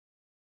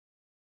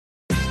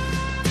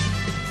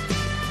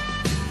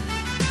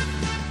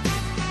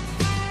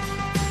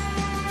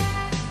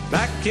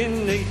Back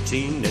in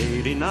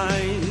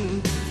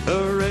 1889,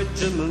 a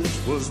regiment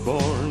was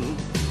born,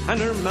 and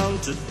her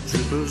mounted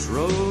troopers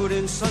rode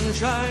in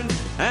sunshine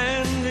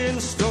and in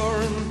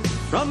storm.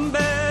 From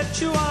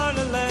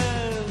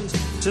Bechuanaland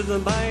to the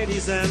mighty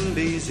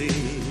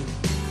Zambezi,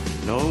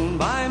 known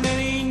by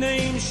many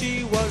names,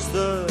 she was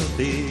the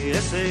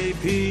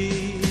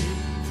BSAP.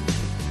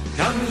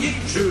 Come ye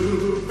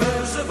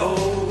troopers of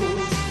old,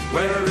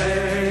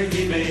 where'er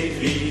ye may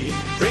be,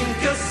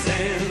 drink a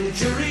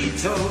century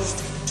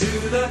toast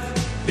to the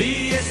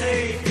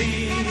BSAP,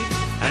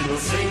 and we'll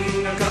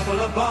sing a couple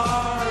of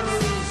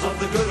bars of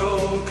the good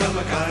old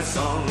Kamakai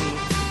song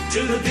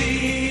to the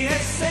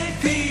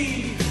BSAP,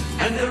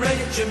 and the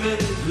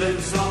regiment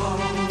lives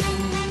on.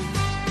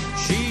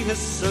 She has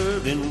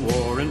served in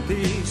war and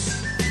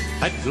peace,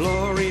 had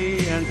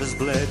glory and has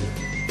bled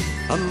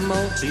a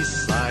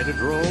multi-sided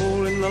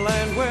role in the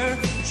land where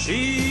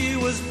she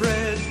was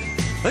bred.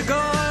 The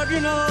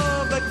guardian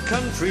of that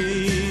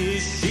country,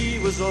 she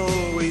was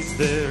always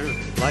there,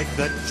 like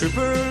that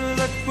trooper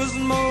that was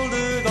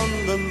molded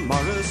on the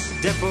Morris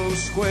Depot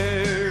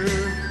Square.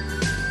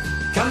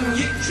 Come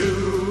ye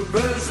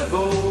troopers of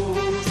old,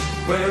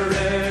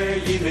 where'er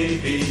ye may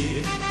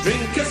be,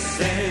 drink a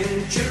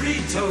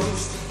century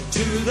toast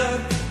to the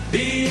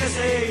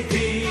BSAP,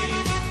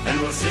 and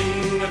we'll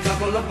sing a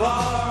couple of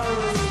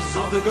bars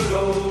of the good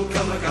old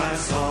Kamakai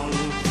song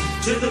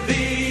to the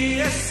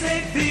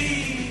BSAP,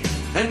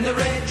 and the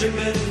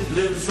regiment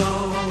lives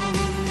on.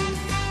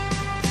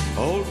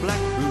 Old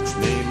black boots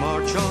may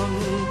march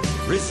on,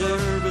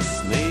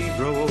 reservists may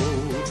grow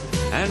old,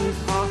 and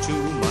part who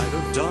might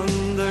have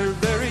done their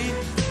very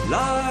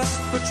last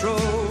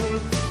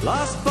patrol,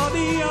 lost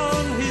Bobby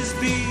on his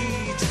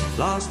beat,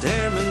 lost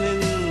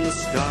airman in the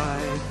sky,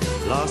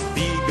 lost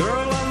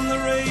B-girl on the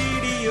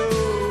radio,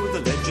 the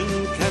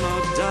legend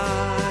cannot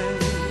die.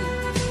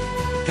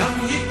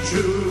 Come ye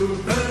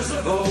troopers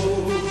of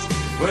old,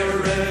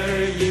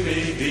 where'er ye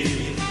may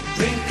be,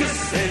 drink a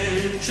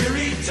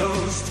century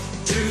toast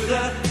to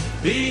the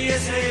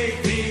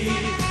BSAP,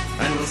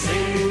 and we'll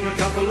sing a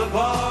couple of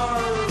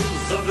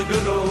bars of the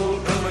good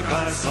old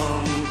Kamakai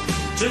song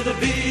to the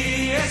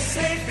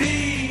BSAP,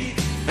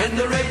 and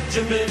the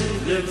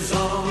regiment lives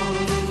on.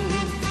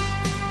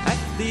 At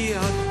the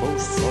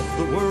outposts of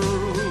the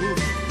world,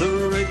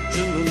 the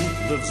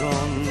regiment lives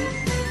on,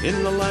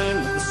 in the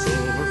land of the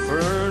silver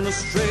fern,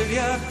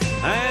 Australia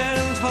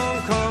and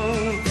Hong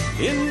Kong,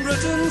 in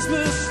Britain's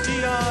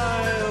misty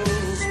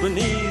isles,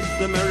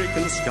 beneath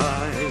American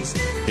skies,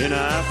 in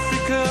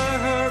Africa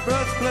her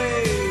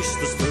birthplace,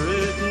 the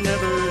spirit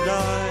never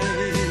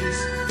dies.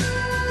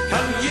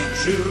 Come ye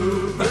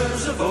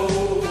troopers of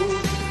old,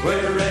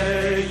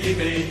 where'er ye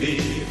may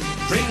be,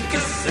 drink a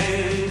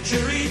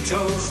century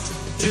toast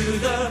to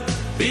the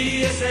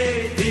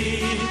BSAP,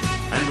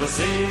 and we'll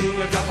sing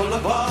a couple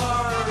of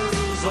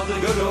bars of the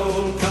good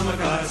old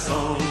Kamakai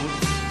song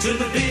to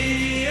the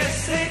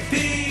BSAP,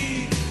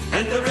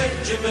 and the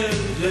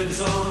regiment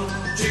lives on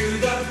to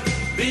the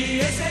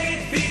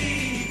BSAP,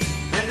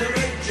 and the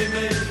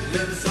regiment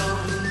lives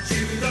on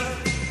to the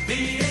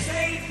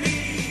BSAP,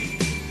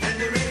 and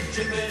the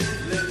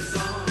regiment lives on.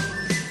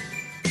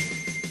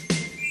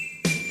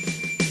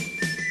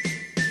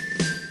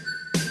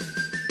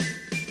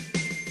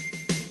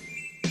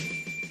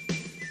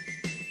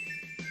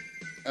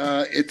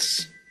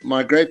 It's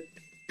my great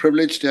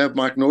privilege to have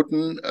Mike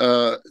Norton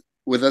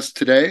with us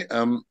today.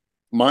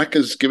 Mike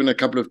has given a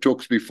couple of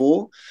talks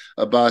before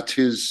about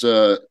his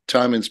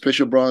time in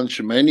Special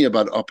Branch, mainly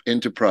about Op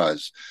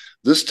Enterprise.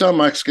 This time,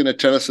 Mike's going to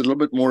tell us a little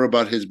bit more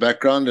about his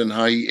background and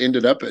how he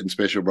ended up in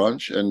Special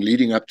Branch and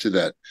leading up to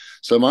that.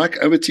 So, Mike,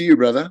 over to you,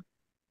 brother.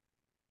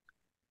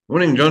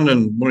 Morning, John,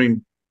 and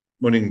morning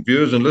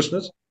viewers and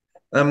listeners.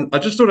 I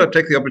just thought I'd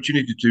take the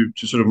opportunity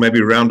to sort of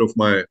maybe round off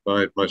my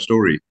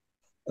story.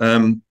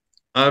 I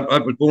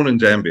was born in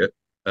Zambia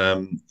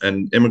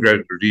and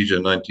emigrated to Rhodesia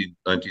in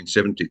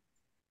 1970.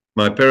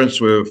 My parents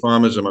were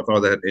farmers and my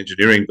father had an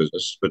engineering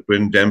business, but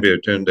when Zambia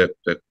turned that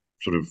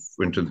sort of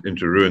went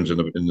into ruins in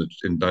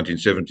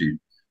 1970,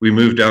 we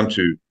moved down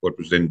to what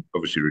was then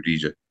obviously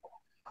Rhodesia.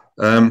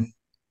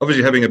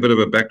 Obviously having a bit of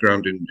a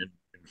background in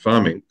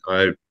farming,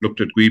 I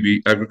looked at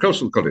Gwibi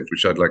Agricultural College,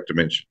 which I'd like to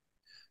mention.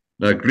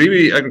 Now,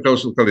 Gwibi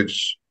Agricultural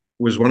College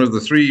was one of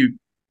the three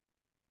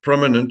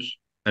prominent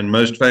and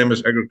most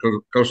famous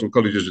agricultural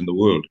colleges in the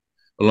world,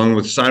 along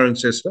with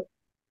Cirencester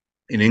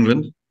in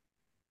England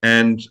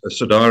and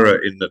Sodara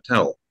in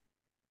Natal.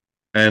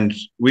 And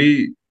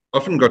we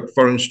often got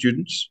foreign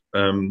students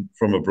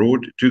from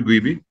abroad to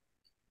Gwibi.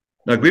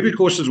 Now, Gwibi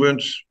courses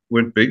weren't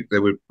big. They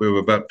were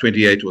about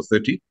 28 or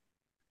 30.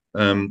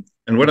 And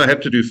what I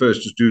had to do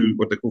first is do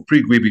what they call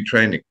pre-Gwibi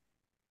training.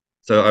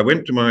 So I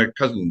went to my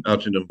cousin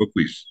out in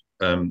Mbukwi's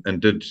and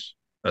did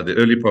the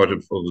early part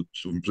of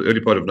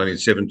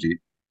 1970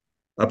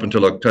 up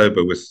until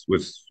October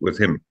with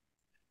him.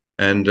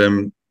 And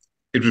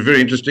it was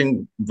very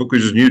interesting.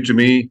 Mbukwi's was new to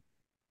me,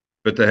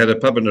 but they had a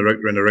pub and a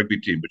rugby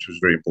team, which was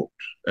very important.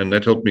 And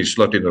that helped me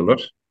slot in a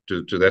lot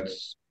to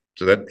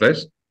that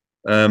place.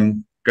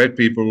 Great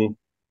people,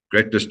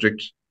 great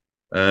district.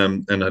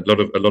 and had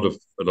a lot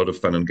of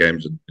fun and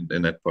games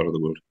in that part of the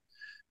world.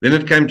 Then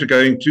it came to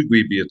going to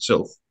Gweeby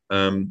itself.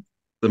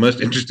 The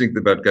most interesting thing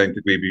about going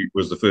to Gweeby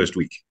was the first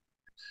week.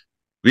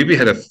 Gweeby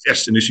had a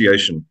fast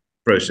initiation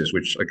process,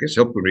 which I guess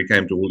helped when we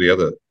came to all the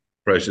other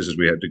processes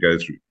we had to go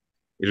through.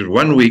 It was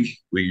 1 week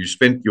where you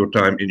spent your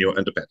time in your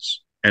underpants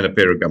and a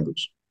pair of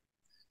gumboots.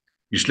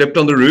 You slept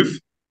on the roof.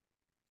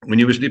 When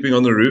you were sleeping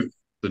on the roof,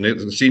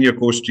 the senior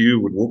course to you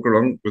would walk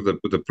along with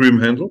a broom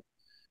handle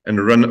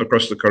and run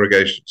across the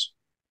corrugations.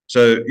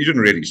 So you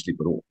didn't really sleep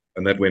at all.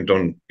 And that went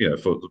on,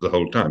 for the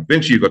whole time.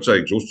 Eventually you got so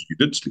exhausted you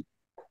did sleep.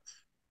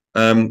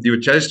 You were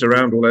chased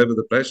around all over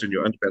the place in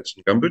your underpants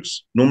and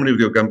gumboots, normally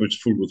with your gumboots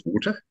full with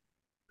water.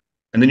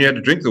 And then you had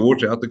to drink the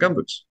water out the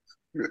gumboots.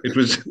 It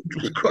was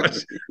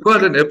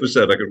quite an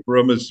episode, I can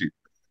promise you.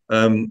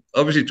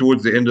 Obviously,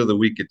 towards the end of the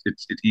week,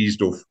 it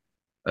eased off.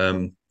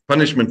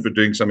 Punishment for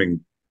doing something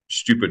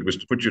stupid was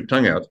to put your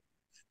tongue out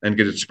and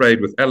get it sprayed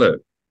with aloe,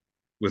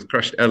 with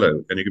crushed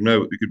aloe. And you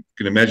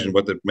can imagine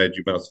what that made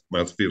your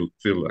mouth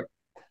feel like.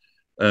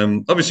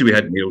 Obviously, we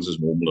had meals as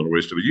normal and all the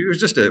rest of it.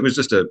 It was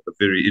just a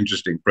very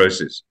interesting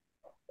process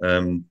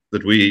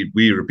that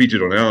we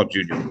repeated on our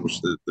junior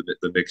course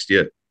the next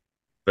year.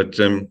 But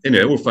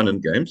anyway, all fun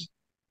and games.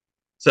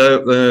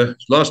 So the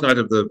last night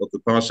of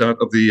the pass out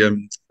of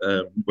the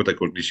what they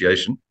call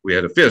initiation, we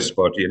had a fierce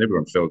party and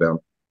everyone fell down,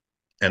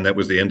 and that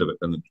was the end of it.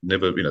 And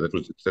never,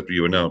 that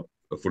you were now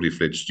a fully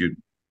fledged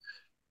student.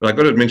 But I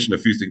got to mention a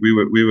few things. We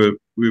were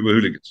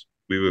hooligans.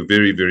 We were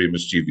very, very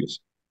mischievous.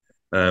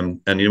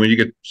 And when you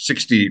get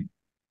 60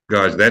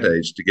 guys that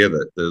age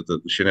together,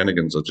 the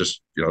shenanigans are just,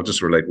 I'll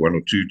just relate one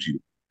or two to you.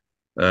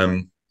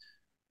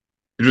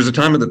 It was the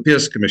time of the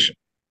Pierce Commission.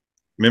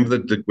 Remember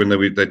that when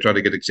they tried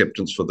to get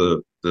acceptance for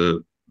the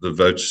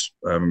votes,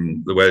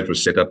 the way it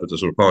was set up as a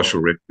sort of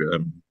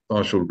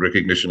partial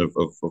recognition of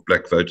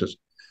black voters.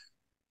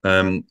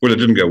 Well, it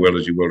didn't go well,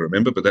 as you well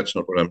remember, but that's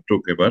not what I'm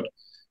talking about.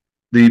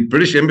 The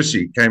British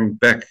Embassy came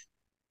back,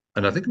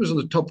 and I think it was on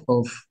the top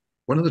of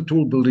one of the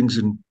tall buildings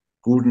in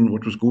Gordon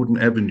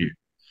Avenue,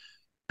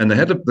 and they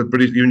had the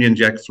British Union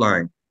Jack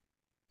flying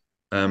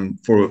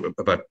for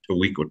about a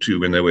week or two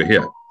when they were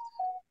here.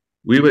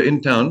 We were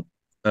in town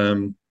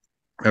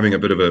having a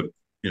bit of a,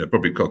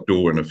 probably Cock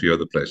Door and a few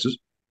other places,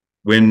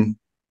 when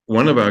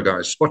one of our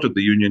guys spotted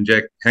the Union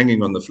Jack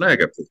hanging on the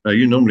flag up there.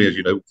 Now, normally, as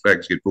you know,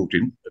 flags get brought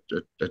in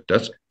at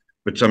dusk,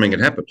 but something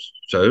had happened.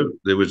 So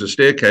there was a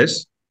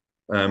staircase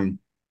to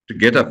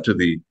get up to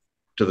the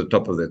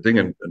top of that thing,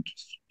 and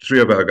three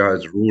of our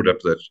guys roared up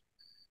that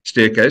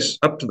staircase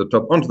up to the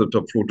top, onto the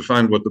top floor, to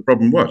find what the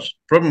problem was.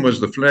 The problem was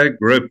the flag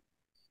rope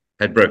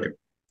had broken,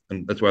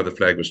 and that's why the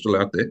flag was still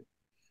out there.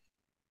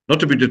 Not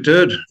to be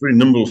deterred, very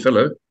nimble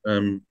fellow,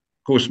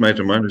 course mate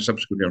of mine, who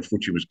subsequently,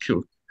 unfortunately, was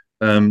killed,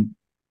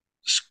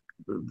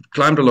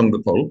 climbed along the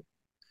pole,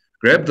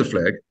 grabbed the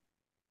flag,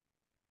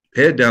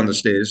 headed down the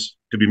stairs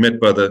to be met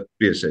by the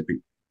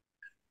BSAP.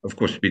 Of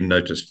course, been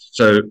noticed.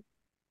 So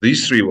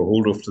these three were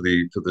hauled off to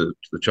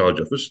the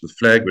charge office. The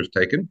flag was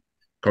taken,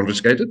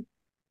 confiscated,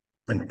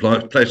 and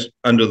placed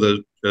under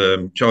the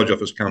charge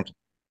office counter.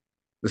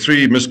 The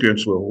three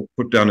miscreants were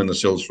put down in the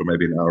cells for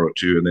maybe an hour or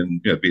two, and then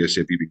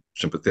BSAP, being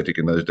sympathetic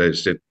in those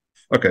days, said,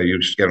 "Okay,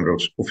 you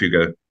scoundrels, off you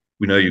go.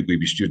 We know you're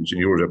Gweeby students,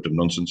 and you're always up to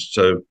nonsense.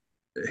 So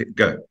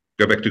go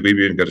back to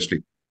Gweeby and go to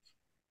sleep."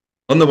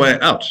 On the way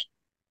out,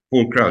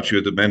 Paul Crouch, who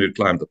was the man who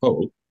climbed the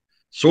pole,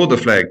 saw the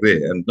flag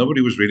there, and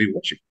nobody was really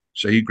watching.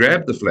 So he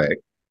grabbed the flag,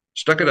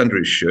 stuck it under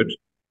his shirt,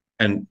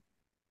 and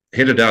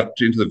headed out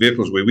into the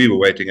vehicles where we were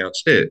waiting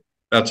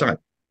outside.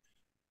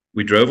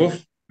 We drove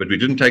off, but we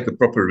didn't take the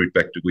proper route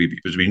back to Gweeby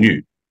because we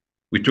knew.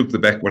 We took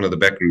one of the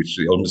back routes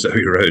to the Old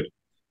Missouri Road,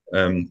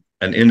 and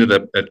ended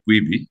up at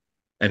Gweeby,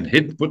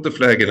 and put the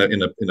flag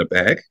in a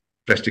bag,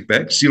 plastic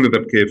bag, sealed it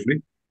up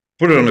carefully,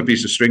 put it on a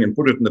piece of string, and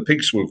put it in the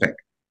pig swill tank.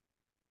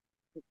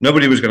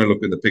 Nobody was going to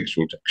look in the pig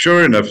swill tank.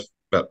 Sure enough,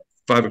 about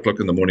 5 o'clock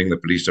in the morning, the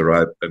police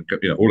arrived and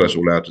hauled us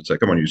all out and say,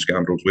 "Come on, you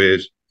scoundrels,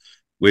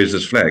 where's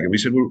this flag?" And we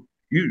said, "Well,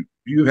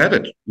 you had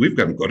it. We've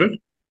got it."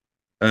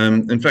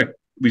 In fact,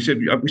 we said,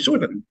 "We saw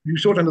it. You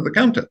saw it under the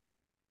counter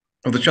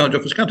of the charge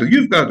office counter.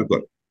 You've got it."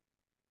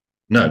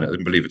 No, they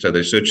didn't believe it. So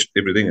they searched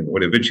everything, and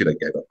eventually they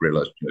gave up,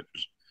 realized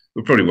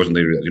it probably wasn't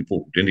really that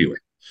important anyway.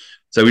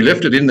 So we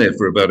left it in there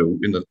for about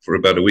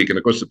a week, and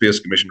of course the Pierce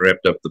Commission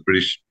wrapped up, the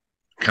British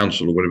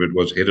Council or whatever it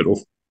was headed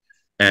off,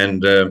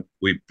 and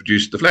we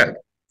produced the flag,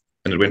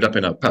 and it went up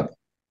in our pub,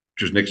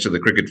 which was next to the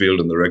cricket field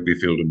and the rugby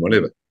field and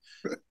whatever.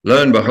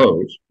 Lo and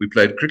behold, we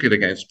played cricket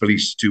against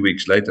police 2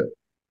 weeks later,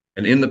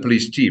 and in the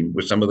police team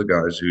were some of the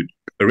guys who'd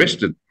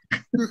arrested.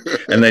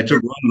 And they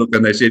took one look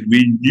and they said,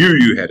 "We knew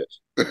you had it,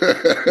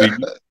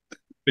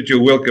 but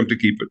you're welcome to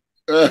keep it."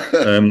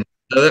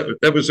 So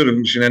that was sort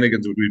of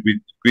shenanigans. We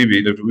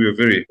were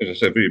very, as I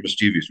say, very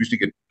mischievous. We used to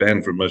get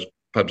banned from most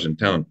pubs in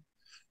town.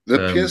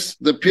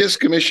 The Pierce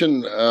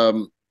Commission,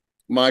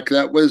 Mike,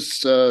 that was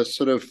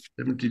sort of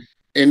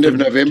end of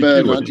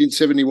November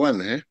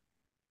 1971, eh?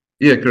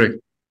 Yeah, correct.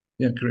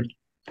 Yeah.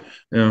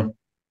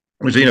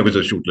 It was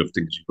a short-lived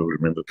thing, as you probably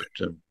remember.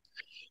 But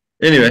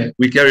Anyway,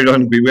 we carried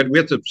on. We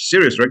had a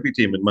serious rugby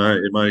team in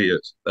my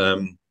years.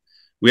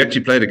 We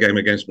actually played a game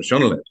against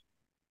Mashonaland,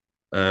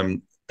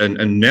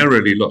 and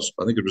narrowly lost.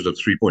 I think it was at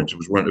 3 points. It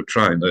was one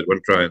try in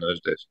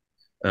those days.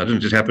 It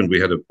didn't just happen. We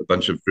had a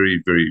bunch of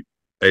very, very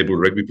able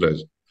rugby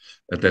players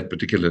at that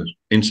particular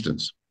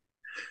instance.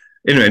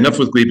 Anyway, enough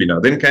with Gweeby now.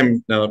 Then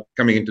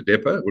coming into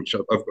depot, which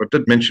I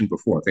did mention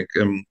before. I think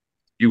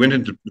you went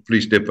into the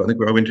police depot. I think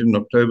I went in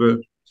October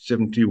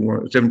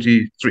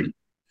 73,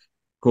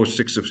 course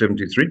 6 of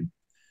 73.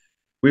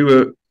 We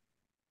were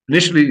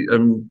initially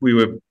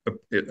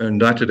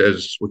indicted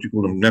as what you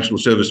call them national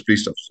service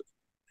police officers.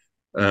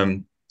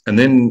 And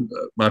then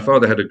my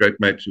father had a great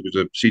mate who was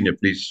a senior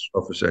police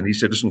officer, and he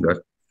said, "Listen, guys,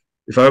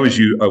 if I was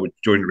you, I would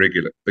join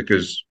regular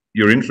because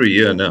you're in for a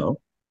year now,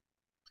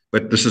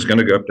 but this is going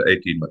to go up to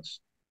 18 months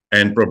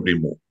and probably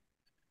more."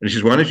 And he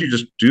says, "Why don't you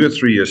just do a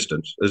 3-year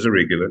stint as a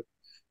regular?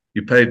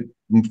 You paid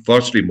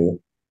vastly more.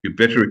 You're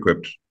better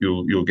equipped.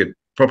 You'll get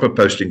proper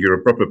posting. You're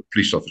a proper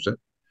police officer.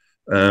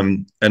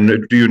 And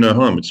do you no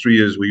harm? It's 3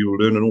 years where you will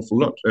learn an awful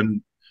lot."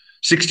 And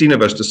 16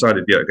 of us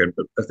decided, yeah, again,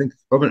 but I think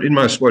in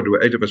my squad, there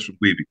were 8 of us from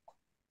Gweeby.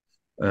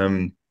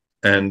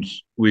 And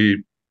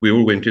we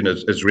all went in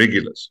as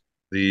regulars.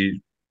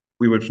 We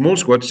were a small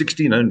squad,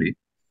 16 only,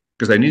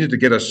 because they needed to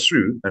get us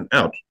through and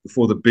out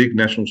before the big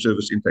national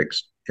service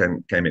intakes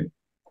came in.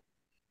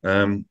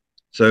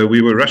 So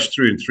we were rushed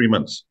through in 3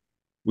 months.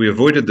 We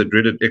avoided the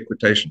dreaded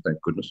equitation, thank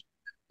goodness.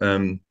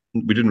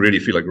 We didn't really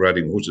feel like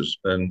riding horses.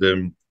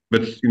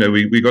 But,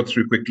 we got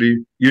through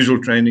quickly. Usual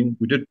training.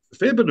 We did a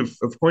fair bit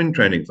of coin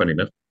training, funny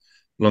enough,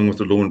 along with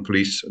the law and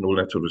police and all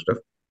that sort of stuff.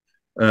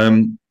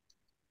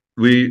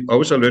 I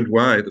also learned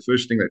why the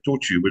first thing they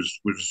taught you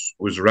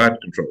was riot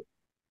control.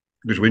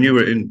 Because when you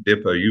were in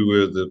depot, you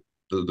were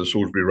the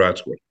Salisbury riot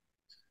squad.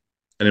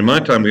 And in my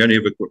time, we only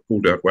ever got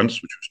called out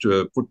once, which was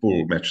to a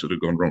football match that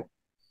had gone wrong.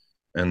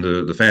 And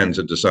the fans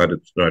had decided,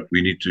 right,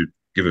 we need to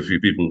give a few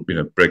people,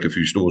 break a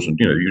few stores and,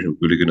 usual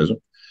hooliganism.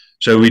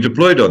 So we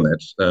deployed on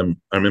that.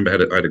 I remember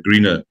I had a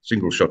greener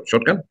single-shot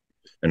shotgun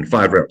and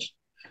 5 rounds.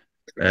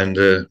 And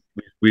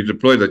we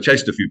deployed. I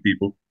chased a few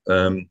people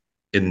down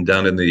in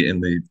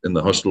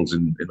the hostels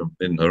in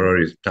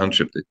Harare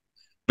Township,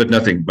 but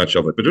nothing much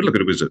of it. But look,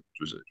 it was a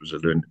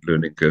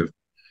learning curve.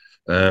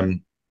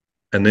 And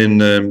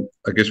then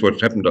I guess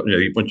what happened,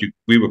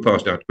 we were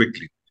passed out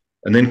quickly,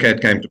 and then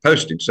it came to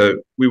posting.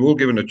 So we were all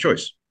given a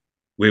choice.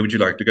 Where would you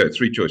like to go?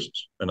 3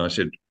 choices, and I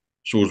said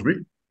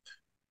Salisbury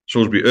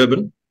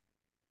Urban,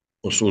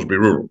 or Salisbury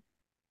Rural.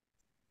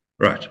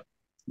 Right.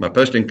 My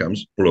posting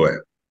comes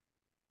Bulawayo.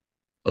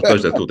 I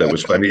suppose they thought that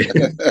was funny.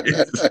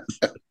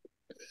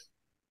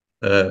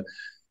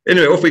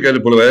 Anyway, off we go to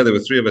Bulawayo. There were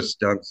 3 of us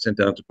sent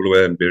down to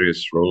Bulawayo in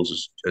various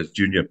roles as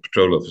junior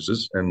patrol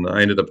officers, and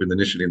I ended up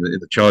initially in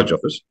the charge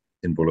office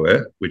in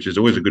Bulawayo, which is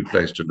always a good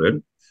place to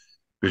learn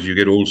because you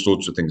get all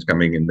sorts of things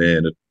coming in there,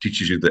 and it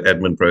teaches you the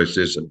admin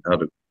process and how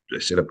to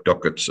set up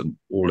dockets and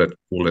all that,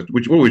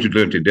 which always you'd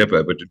learned in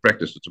depot, but in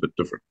practice it's a bit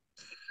different.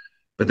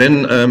 But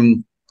then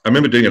I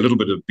remember doing a little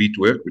bit of beat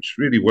work, which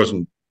really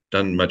wasn't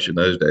done much in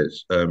those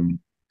days.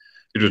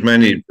 It was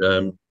mainly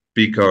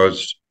B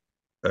cars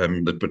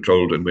that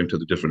patrolled and went to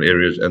the different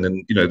areas. And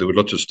then, there were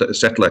lots of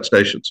satellite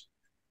stations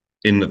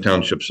in the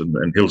townships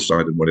and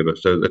hillside and whatever.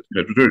 So that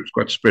it was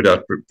quite spread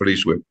out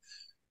police work.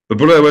 But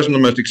Bulawayo wasn't the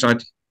most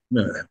exciting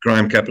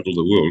crime capital of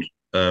the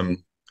world.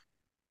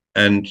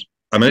 And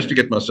I managed to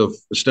get myself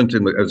a stint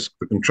as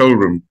the control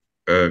room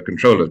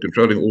controller,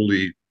 controlling all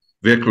the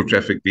vehicle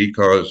traffic, B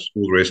cars,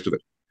 all the rest of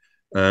it.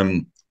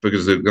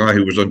 Because the guy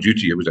who was on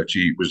duty was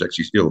actually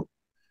ill.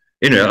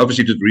 Anyway, I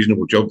obviously did a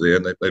reasonable job there,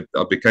 and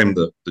I became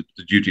the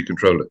duty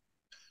controller.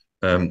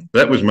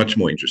 That was much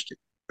more interesting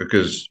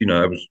because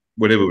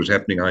whatever was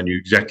happening, I knew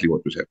exactly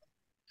what was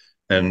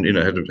happening, and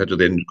had to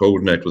then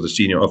coordinate with the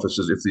senior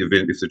officers if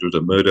it was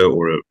a murder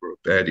or a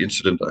bad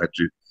incident. I had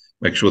to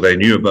make sure they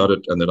knew about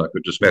it, and that I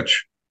could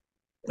dispatch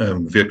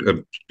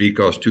B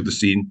cars to the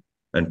scene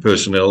and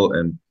personnel,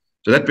 and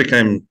so that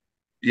became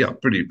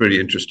pretty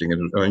interesting,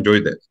 and I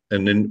enjoyed that.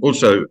 And then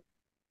also,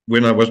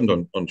 when I wasn't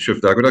on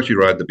shift, I could actually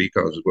ride the B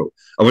cars as well.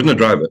 I wasn't a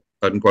driver.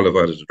 I hadn't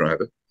qualified as a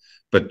driver.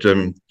 But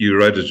you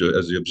ride as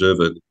the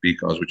observer the B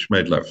cars, which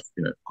made life,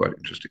 quite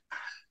interesting.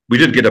 We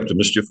did get up to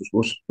mischief, of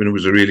course, when it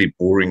was a really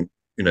boring,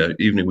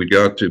 evening. We'd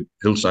go out to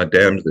hillside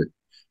dams there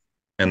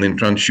and then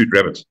try and shoot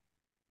rabbits.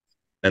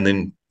 And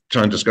then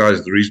try and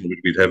disguise the reason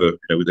we'd have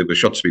there were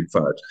shots being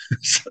fired.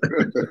 So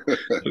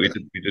we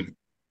did.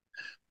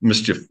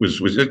 Mischief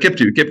it kept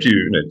you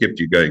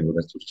going with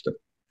that sort of stuff.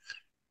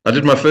 I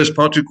did my first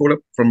Part 2 call up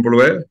from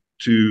Bulawayo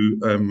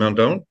to Mount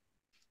Darwin,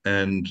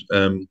 and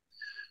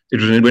it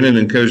was when an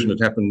incursion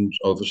had happened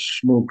of a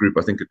small group,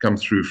 I think, had come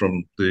through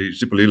from the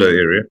Sipalilo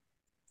area,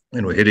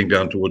 and were heading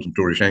down towards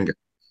Ntorishanga.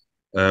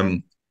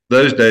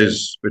 Those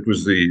days, it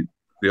was the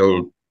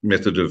old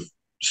method of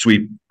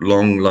sweep,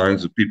 long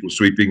lines of people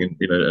sweeping,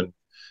 and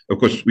of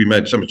course we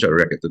made so much a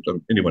racket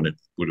that anyone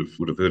would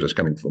have heard us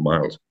coming for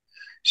miles.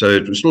 So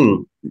it was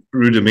still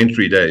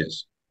rudimentary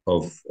days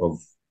of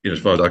as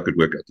far as I could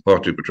work out, the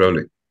Part 2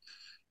 patrolling.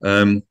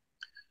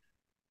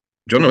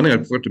 John, I think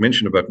I forgot to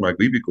mention about my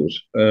Gweeby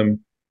course.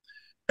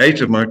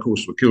 8 of my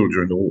course were killed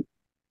during the war.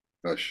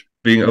 Gosh.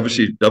 Being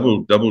obviously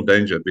double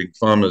danger, being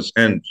farmers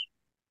and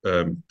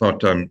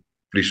part-time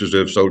police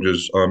reserve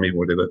soldiers, army,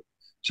 whatever.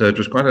 So it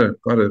was quite a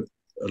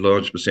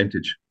large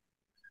percentage.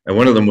 And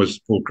one of them was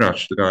Paul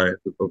Crouch, the guy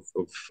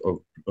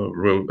of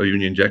Royal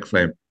Union Jack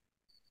Flame,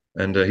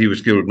 and he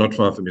was killed not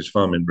far from his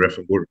farm in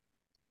Raffenburg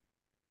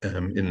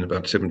in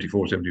about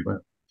 74, 75.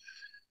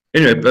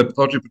 Anyway,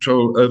 party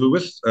patrol over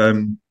with.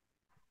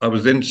 I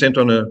was then sent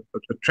on a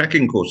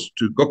tracking course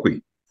to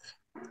Gokwe.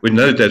 In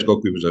those days,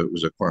 Gokwe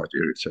was a quiet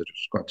area, so it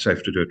was quite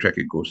safe to do a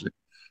tracking course there.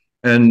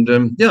 And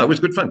yeah, it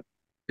was good fun.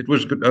 It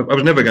was good. I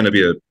was never going to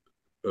be a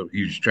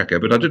huge tracker,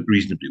 but I did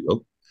reasonably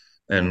well,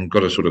 and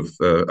got a sort of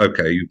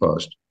okay, you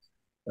passed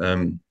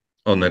on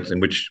that thing.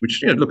 Which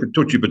look, it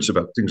taught you bits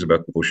about things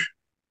about the bush,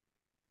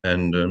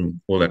 and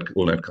all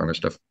that kind of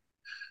stuff.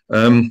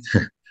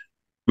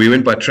 We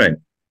went by train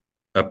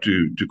up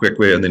to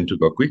Kwekwe and then to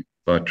Gokwe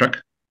by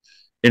truck.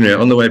 Anyway,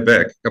 on the way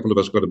back, a couple of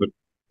us got a bit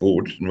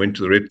bored and went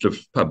to the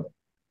Redcliffe pub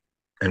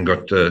and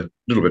got a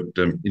little bit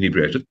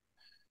inebriated.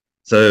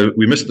 So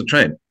we missed the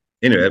train.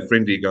 Anyway, a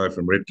friendly guy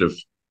from Redcliffe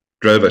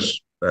drove us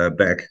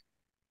back,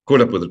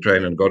 caught up with the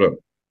train and got on.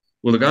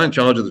 Well, the guy in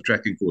charge of the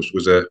tracking course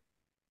was a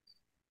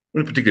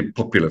particularly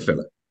popular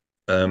fella.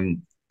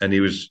 And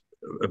he was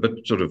a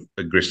bit sort of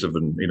aggressive,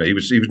 and he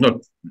was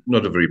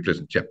not a very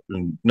pleasant chap,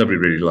 and nobody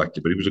really liked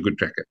him, but he was a good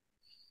tracker.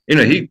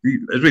 He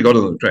as we got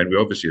on the train, we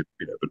obviously a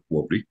bit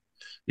wobbly.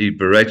 He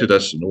berated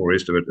us and all the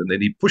rest of it, and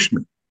then he pushed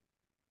me,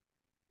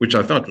 which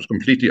I thought was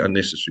completely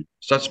unnecessary.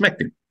 So I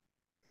smacked him.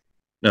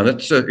 Now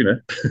that's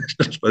it's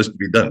not supposed to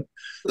be done.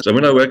 So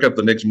when I woke up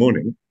the next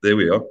morning, there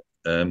we are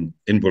in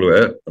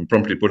Bulawayo. I'm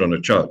promptly put on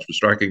a charge for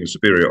striking a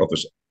superior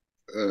officer,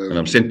 and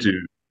I'm sent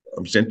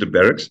to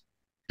barracks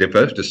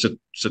depot to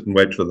sit and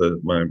wait for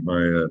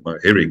my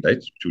hearing date,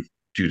 which was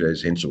 2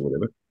 days hence or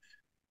whatever.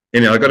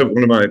 Anyway, I got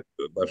one of my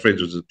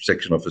friends was a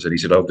section officer, and he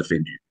said, "I'll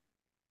defend you."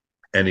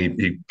 And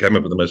he came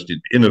up with the most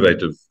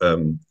innovative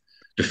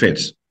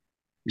defense.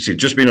 He said,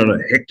 "Just been on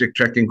a hectic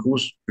tracking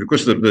course."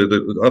 Because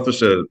the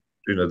officer,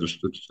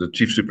 the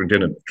chief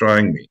superintendent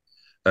trying me,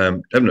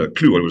 have no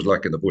clue what it was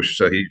like in the bush.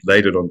 So he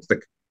laid it on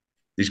thick.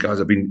 These guys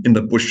have been in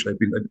the bush. They've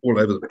been all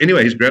over.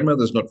 Anyway, his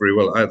grandmother's not very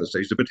well either, so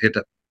he's a bit hit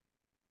up.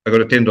 I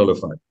got a $10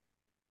 fine.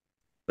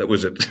 That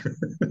was it.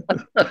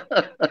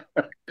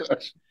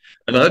 Gosh.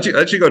 And I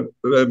actually got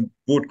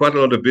bought quite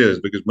a lot of beers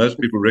because most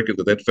people reckon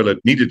that fellow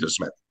needed a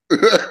smack.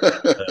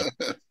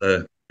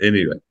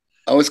 Anyway,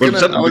 I was going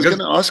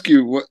to ask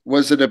you,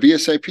 was it a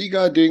BSAP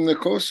guy doing the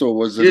course, or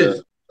was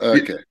it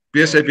okay?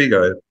 BSAP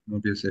guy,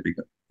 not BSAP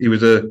guy. He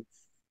was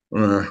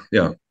one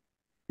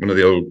of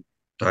the old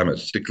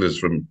timers, sticklers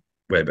from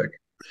way back.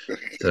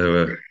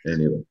 So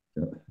anyway,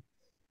 yeah.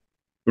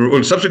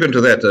 Well, subsequent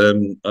to that,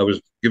 I was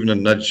given a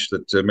nudge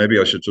that maybe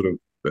I should sort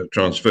of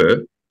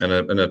transfer, and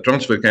a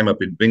transfer came up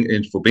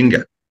for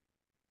Binga.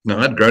 Now,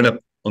 I'd grown up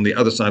on the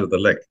other side of the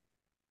lake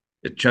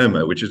at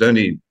Choma, which is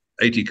only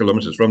 80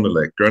 kilometers from the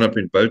lake, grown up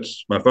in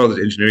boats. My father's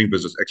engineering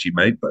business actually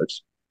made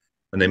boats,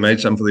 and they made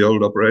some for the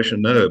old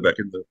Operation Noah back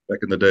in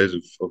the days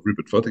of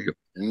Rupert Fothergill.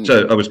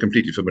 So I was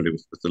completely familiar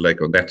with the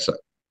lake on that side.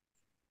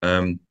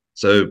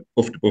 So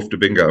off to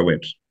Binga I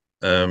went.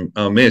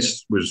 Our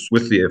mess was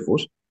with the Air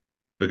Force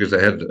because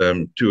they had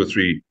 2 or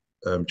 3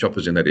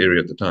 choppers in that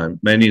area at the time,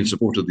 mainly in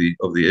support of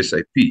the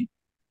SAP,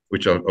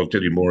 which I'll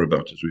tell you more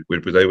about as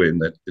they were in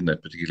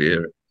that particular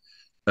area.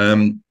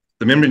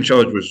 The member in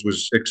charge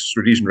was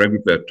ex-Rhodesian rugby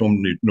player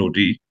Tom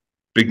Norton,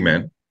 big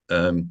man,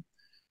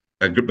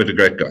 but a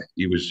great guy.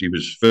 He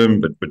was firm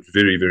but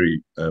very,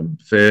 very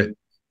fair,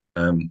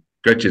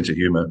 great sense of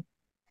humour,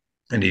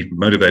 and he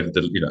motivated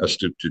us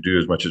to do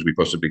as much as we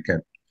possibly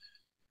can.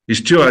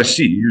 His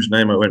 2IC, whose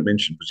name I won't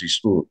mention because he's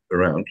still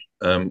around,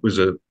 was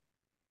a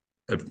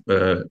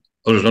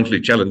horizontally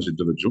challenged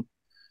individual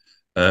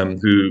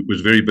who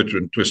was very bitter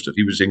and twisted.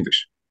 He was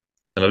English.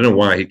 And I don't know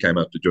why he came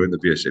out to join the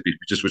BSAP. He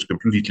just was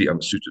completely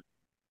unsuited.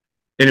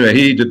 Anyway,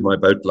 he did my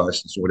boat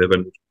license or whatever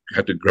and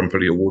had to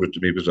grumpily award it to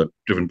me because I'd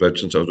driven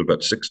boats since I was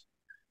about 6.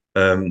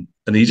 And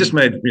he just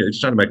made, he's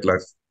trying to make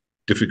life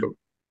difficult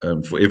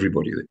for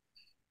everybody there.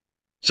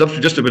 So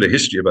just a bit of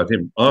history about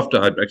him. After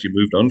I'd actually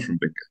moved on from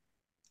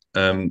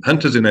Binga,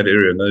 hunters in that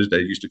area in those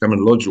days used to come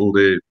and lodge all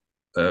their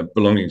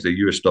belongings, their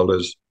US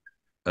dollars,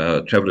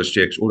 travelers'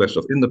 checks, all that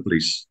stuff in the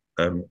police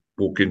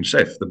walk-in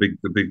safe, the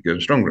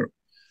big strong room.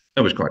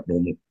 That was quite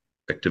normal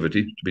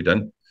activity to be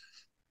done.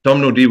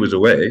 Tom Norton was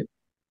away,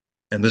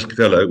 and this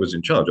fellow was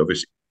in charge,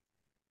 obviously.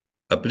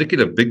 A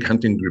particular big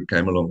hunting group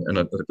came along, and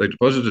they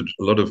deposited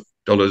a lot of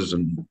dollars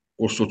and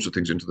all sorts of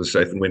things into the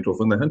safe and went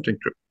off on their hunting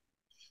trip.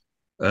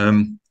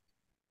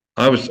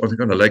 I think,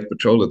 on a lake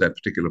patrol at that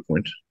particular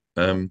point.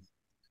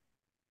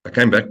 I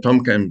came back.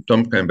 Tom came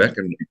back,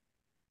 and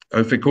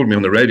he called me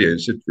on the radio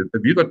and said,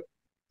 "Have you got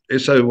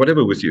SO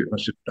whatever with you?" I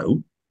said,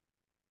 "No."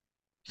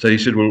 So he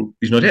said, "Well,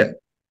 he's not here."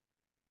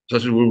 So I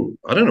said, "Well,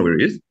 I don't know where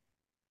he is."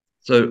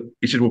 So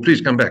he said, "Well,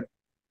 please come back.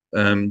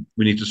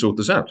 We need to sort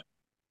this out."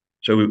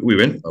 So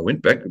I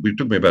went back. It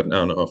took me about an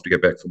hour and a half to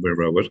get back from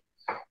wherever I was.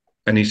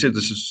 And he said,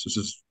 this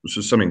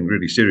is something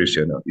really serious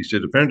here now. He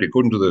said, apparently,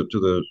 according to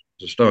the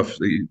staff,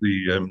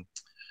 the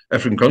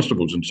African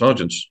constables and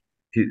sergeants,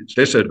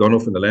 Stessa had gone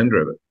off in the Land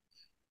Rover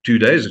 2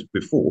 days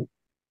before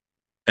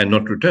and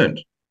not returned.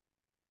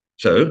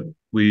 So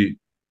we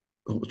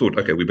thought,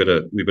 okay, we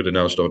better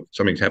now start.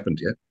 Something's happened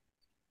here.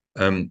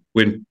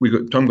 When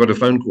Tom got a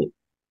phone call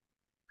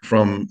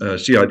from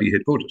CID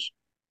headquarters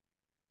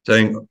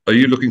saying, "Are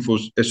you looking for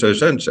SO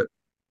so-and-so?"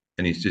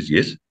 And he says,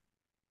 "Yes."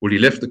 Well, he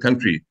left the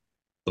country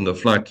on the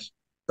flight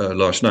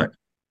last night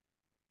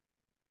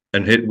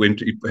and he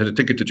had a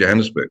ticket to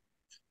Johannesburg.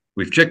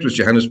 We've checked with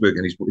Johannesburg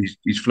and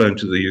he's flown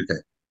to the UK.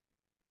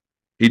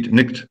 He'd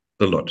nicked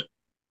the lot.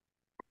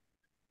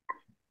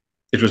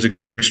 It was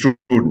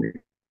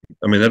extraordinary.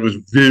 I mean, that was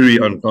very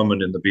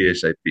uncommon in the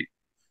BSAP.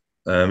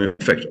 In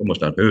fact,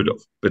 almost unheard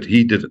of. But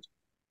he did it.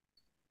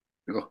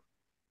 Yeah.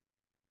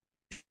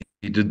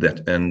 He did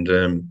that,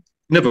 and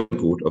never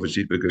caught,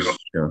 obviously, because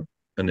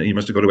and he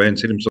must have got away and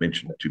said himself.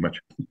 Mention that too much.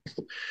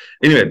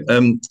 Anyway,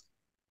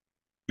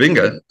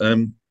 Binga,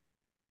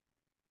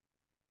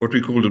 what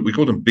we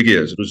called them big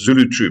ears. It was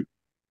Zulu Troop,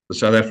 the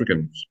South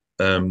Africans,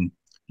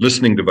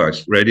 listening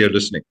device, radio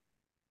listening.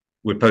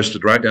 Were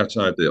posted right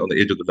outside on the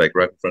edge of the lake,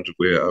 right in front of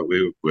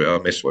where our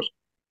mess was,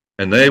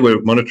 and they were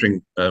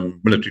monitoring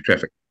military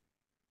traffic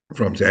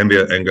from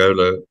Zambia,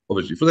 Angola,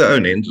 obviously for their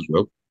own ends as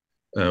well,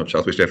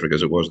 Southwest Africa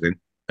as it was then,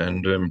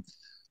 and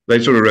they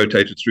sort of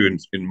rotated through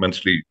in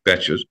monthly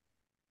batches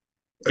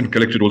and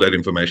collected all that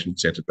information and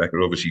sent it back. It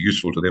was obviously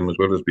useful to them as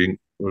well as being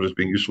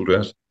useful to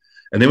us.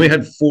 And then we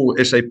had 4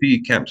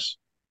 SAP camps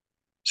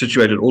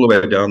situated all the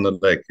way down the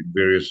lake in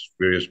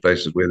various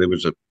places where there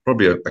was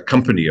probably a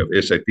company of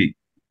SAP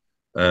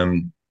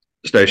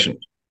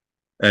stations.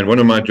 And one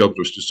of my jobs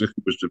was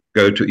to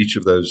go to each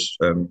of those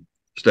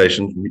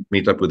stations,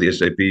 meet up with the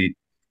SAP,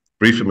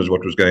 brief them as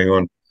what was going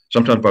on,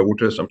 sometimes by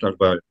water, sometimes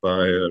by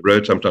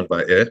road, sometimes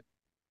by air,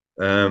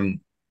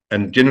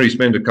 and generally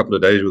spend a couple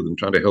of days with them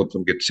trying to help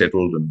them get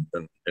settled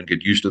and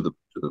get used to the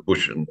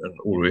bush and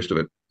all the rest of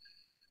it.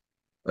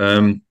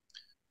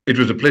 It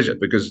was a pleasure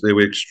because they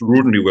were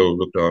extraordinarily well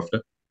looked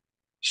after,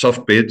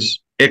 soft beds,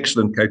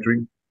 excellent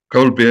catering,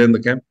 cold beer in the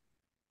camp,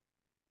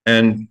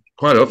 and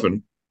quite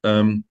often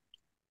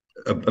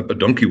a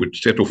donkey would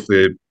set off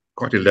their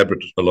quite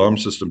elaborate alarm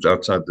systems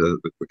outside the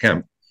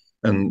camp,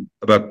 and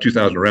about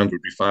 2,000 rounds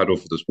would be fired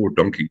off of the sport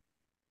donkey,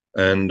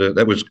 and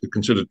that was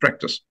considered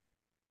practice.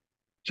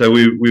 So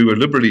we were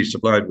liberally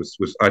supplied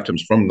with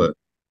items from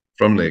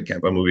their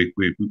camp. I mean,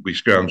 we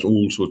scrounged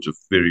all sorts of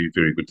very,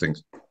 very good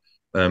things.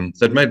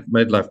 So it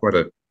made life quite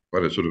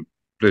a sort of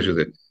pleasure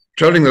there.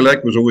 Trolling the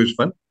lake was always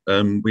fun.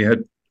 We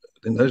had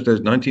in those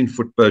days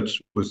 19-foot boats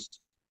with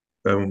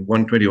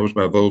 120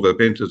 horsepower Volvo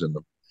Pentas in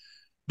them.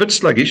 A bit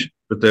sluggish,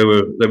 but they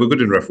were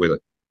good in rough weather.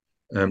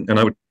 And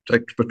I would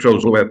take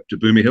patrols all the way up to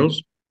Boomy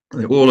Hills,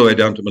 all the way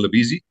down to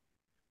Malabisi,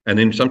 and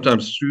then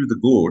sometimes through the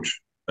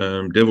gorge,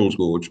 Devil's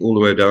Gorge, all the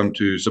way down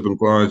to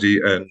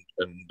Sibunkwazi and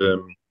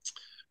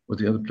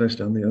what's the other place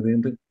down the other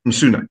end there?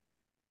 Msuna,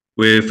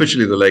 where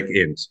officially the lake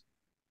ends.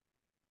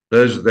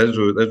 Those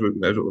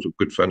were also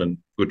good fun and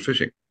good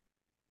fishing.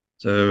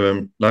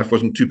 So life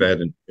wasn't too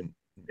bad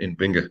in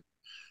Binga. I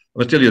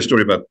must tell you a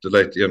story about the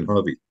late Ian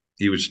Harvey.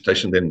 He was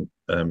stationed then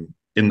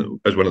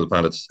as one of the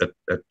pilots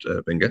at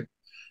Binga.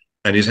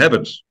 And his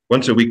habits,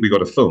 once a week we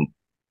got a film.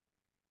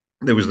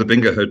 There was the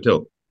Binga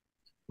Hotel,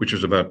 which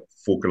was about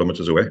 4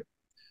 kilometers away.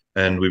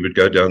 And we would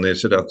go down there,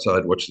 sit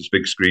outside, watch this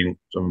big screen,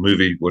 some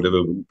movie,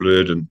 whatever,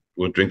 blurred, and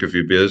we'll drink a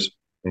few beers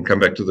and come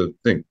back to the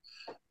thing.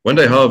 One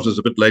day Harves was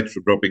a bit late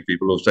for dropping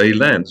people off, so he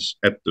lands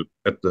at the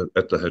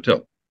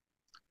hotel.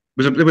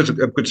 There was a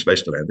good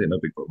space to land there, no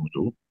big problem at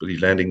all. But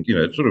he's landing,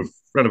 sort of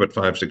around about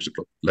 5, 6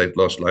 o'clock, late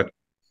last night.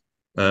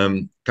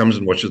 Comes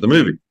and watches the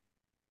movie.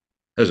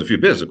 Has a few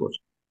beers, of course.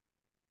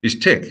 His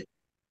tech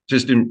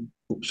says to him,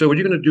 "So what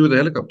are you going to do with the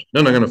helicopter?" "No,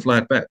 I'm going to fly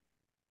it back."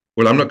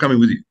 "Well, I'm not coming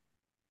with you."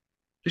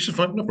 He said,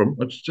 "Fine, no problem.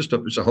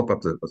 It's a hop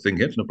up the thing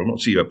here. It's no problem. I'll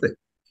see you up there."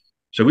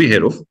 So we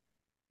head off,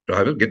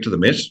 drive it, get to the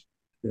mess.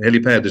 The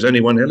helipad, there's only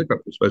one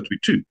helicopter. It's supposed to be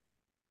 2.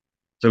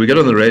 So we get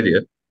on the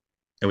radio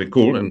and we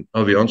call, and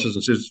Harvey answers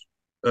and says,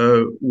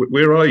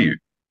 "Where are you?"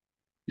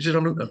 He said,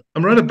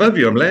 I'm right above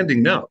you. I'm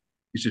landing now."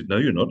 He said, "No,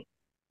 you're not."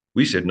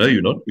 We said, "No,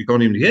 you're not. We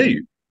can't even hear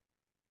you."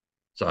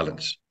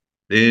 Silence.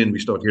 Then we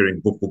start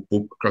hearing boop, boop,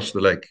 boop across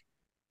the lake.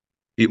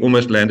 He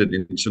almost landed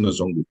in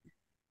Sinazongo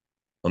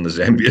on the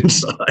Zambian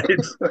side.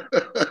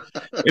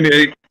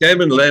 Anyway, he came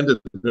and landed.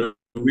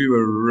 We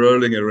were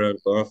rolling around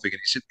laughing.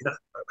 And he said,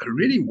 "I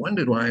really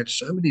wondered why I had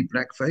so many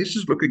black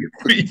faces looking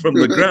at me from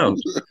the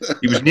ground."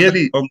 He was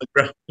nearly on the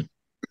ground.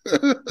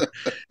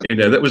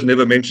 That was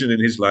never mentioned in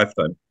his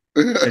lifetime.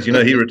 As you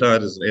know, he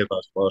retired as an Air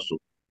Vice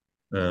Marshal.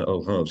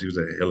 Old Harves, he was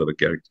a hell of a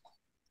character.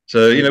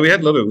 So, we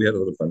had a lot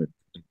of fun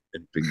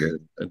in Binga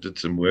and did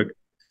some work.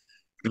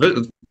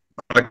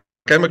 I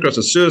came across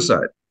a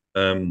suicide.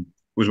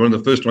 Was one of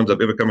the first ones I've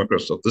ever come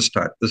across of this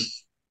type.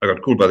 I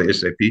got called by the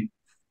SAP.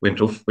 went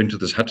to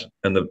this hut,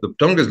 and the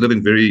Tongas live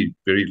in very,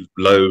 very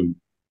low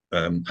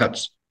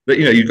huts. But,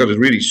 you've got to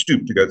really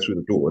stoop to go through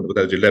the door with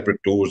those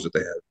elaborate doors that they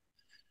have.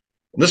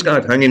 And this guy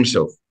had hung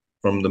himself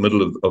from the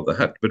middle of the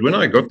hut. But when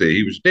I got there,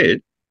 he was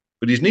dead,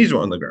 but his knees were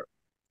on the ground.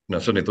 And I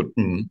suddenly thought,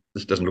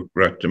 this doesn't look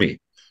right to me.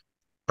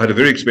 I had a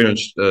very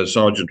experienced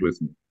sergeant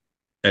with me,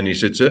 and he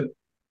said, "Sir,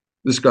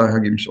 this guy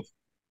hung himself."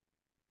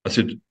 I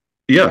said,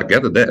 "Yeah, I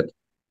gathered that,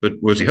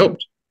 but was he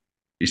helped?"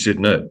 He said,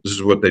 "No, this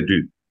is what they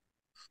do.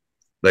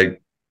 They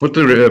put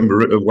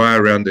the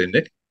wire around their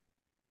neck,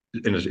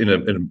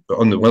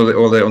 on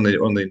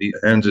their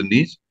hands and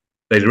knees.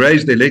 They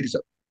raise their legs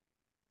up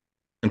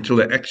until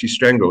they actually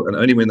strangle, and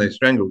only when they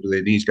strangle do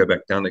their knees go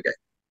back down again."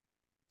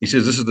 He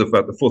says, "This is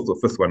about the fourth or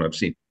fifth one I've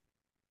seen."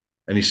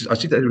 And he says, "I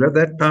see they have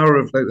that power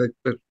of."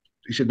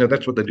 He said, "No,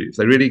 that's what they do. If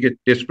they really get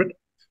desperate,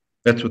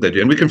 that's what they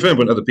do." And we confirmed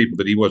with other people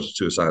that he was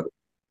suicidal.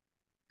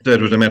 So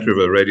it was a matter of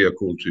a radio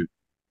call to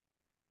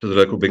the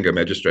local bingo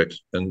magistrate,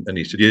 and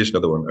he said, "Yes,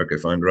 another one. Okay,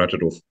 fine, write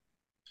it off.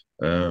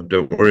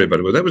 Don't worry about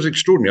it." Well, that was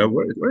extraordinary.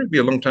 It'd be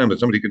a long time that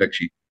somebody could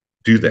actually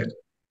do that,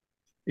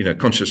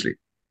 consciously.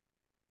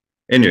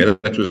 Anyway,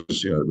 that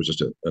was, it was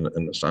just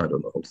an aside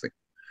on the whole thing.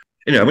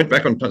 Anyway, I went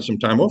back on some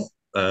time off,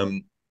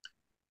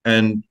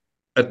 and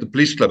at the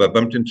police club, I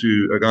bumped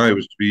into a guy who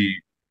was to be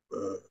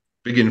a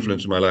big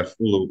influence in my life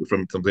all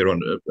from there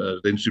on,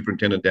 then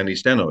Superintendent Danny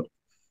Stannard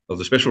of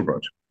the Special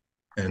Branch.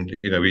 And,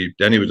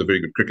 Danny was a very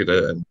good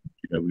cricketer, and,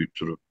 we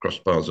sort of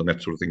crossed paths on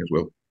that sort of thing as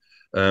well.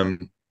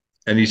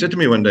 And he said to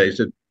me one day, he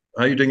said,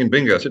 "How are you doing in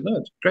bingo?" I said, "No,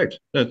 it's great.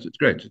 No, it's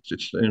great. He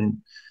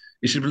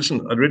said, "Well,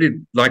 listen, I'd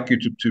really like you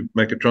to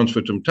make a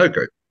transfer to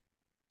Mtoko."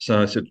 So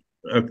I said,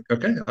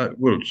 "Okay,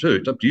 well, sir,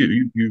 it's up to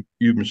you.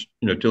 You must,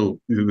 tell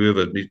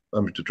whoever needs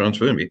to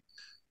transfer me.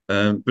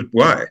 But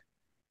why?"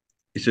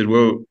 He said,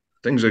 "Well,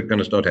 things are going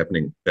to start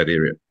happening in that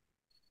area,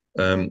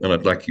 and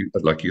I'd like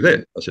you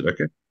there." I said,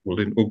 "Okay, well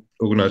then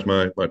organise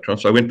my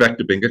transfer." I went back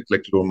to bingo,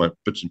 collected all my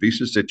bits and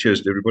pieces, said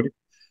cheers to everybody,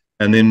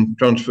 and then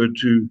transferred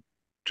to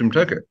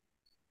Mtoko.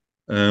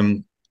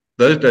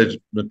 Those days,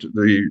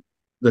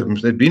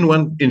 there'd been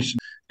one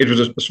incident. It was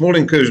a small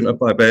incursion up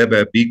by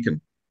Baobab Beacon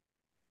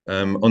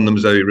on the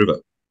Mzoe River,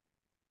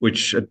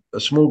 which a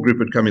small group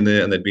had come in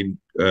there and they'd been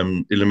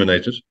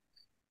eliminated.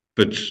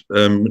 But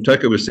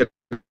Mtoko was setting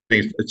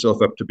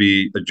itself up to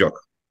be a jock.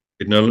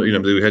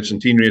 We had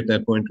centenary at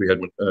that point. We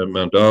had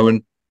Mount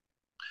Darwin,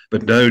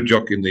 but no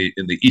jock in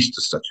the east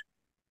as such.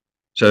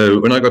 So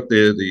when I got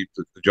there, the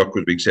jock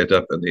was being set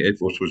up, and the Air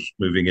Force was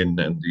moving in.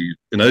 And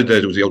in those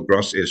days, it was the old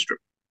grass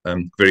airstrip,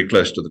 very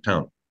close to the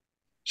town.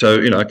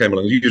 So I came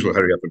along, the usual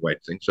hurry up and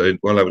wait thing. So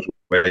while I was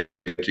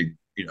waiting,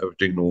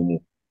 doing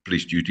normal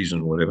police duties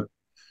and whatever,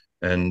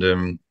 and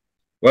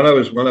while I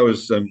was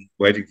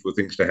waiting for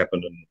things to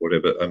happen and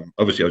whatever,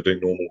 obviously I was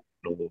doing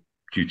normal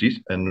duties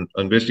and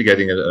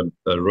investigating a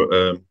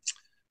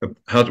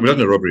house. It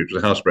wasn't a robbery; it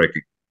was a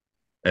housebreaking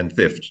and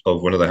theft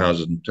of one of the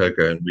houses in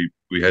Mtoko, and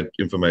we had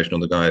information on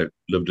the guy who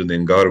lived in the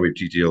Ngarewe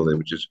TTL there,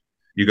 which is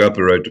you go up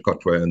the road to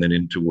Kotwe and then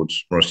in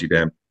towards Morossi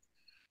Dam.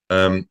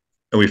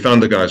 And we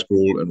found the guy's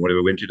call and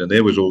whatever, went in, and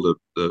there was all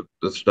the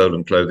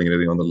stolen clothing and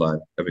everything on the line,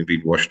 having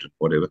been washed and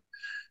whatever.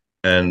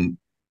 And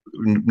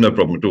no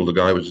problem at all. The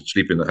guy was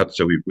asleep in the hut,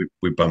 so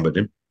we bumbered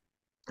him.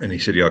 And he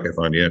said, "Yeah, okay,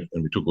 fine, yeah."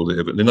 And we took all the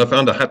evidence. Then I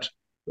found a hut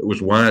that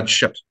was wired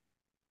shut.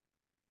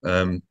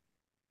 And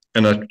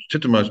I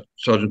said to my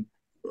sergeant,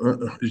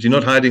 "Is he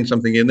not hiding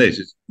something in there?" He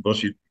says,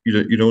 "Boss, you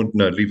don't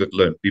know. Leave it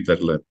alone. Leave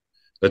that alone.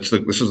 This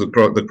is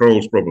the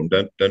Crowell's problem.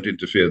 Don't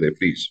interfere there,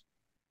 please."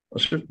 I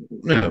said,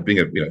 "No," being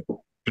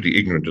pretty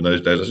ignorant in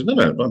those days. I said, "No,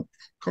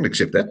 I can't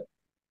accept that.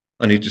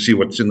 I need to see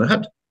what's in the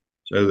hut."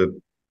 So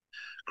the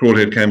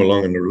crawlhead came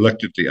along and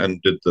reluctantly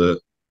undid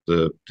the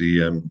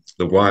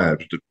wire,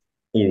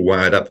 all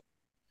wired up.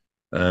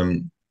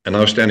 And I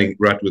was standing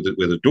right where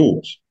the door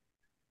was.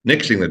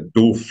 Next thing, the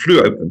door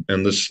flew open,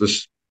 and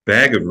this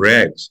bag of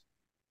rags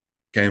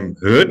came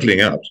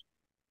hurtling out,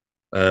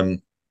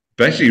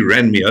 basically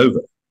ran me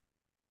over,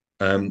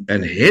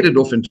 and headed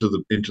off into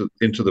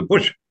the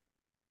bush.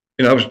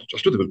 I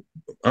stood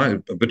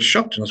there, a bit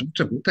shocked, and I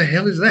said, "What the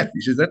hell is that?"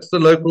 He says, "That's the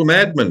local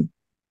madman.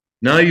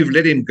 Now you've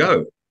let him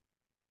go.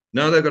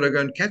 Now they've got to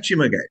go and catch him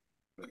again."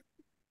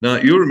 Now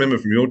you'll remember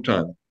from your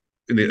time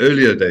in the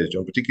earlier days,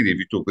 John, particularly if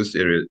you talk this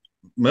area,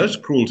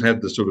 most crawls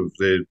had the sort of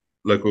their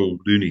local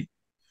loony,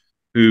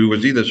 who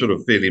was either sort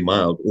of fairly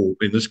mild, or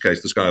in this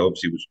case, this guy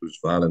obviously was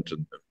violent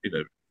and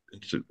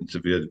in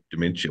severe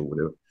dementia or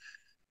whatever.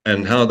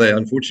 And how they,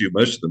 unfortunately,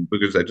 most of them,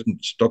 because they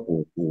didn't stop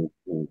or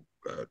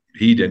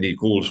heed any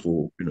calls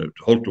for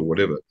halt or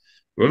whatever,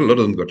 well, a lot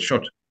of them got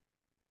shot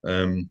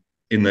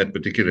in that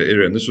particular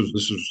area. And this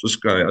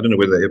guy. I don't know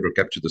whether they ever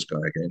captured this guy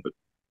again, but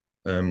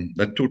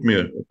that taught me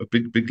a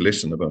big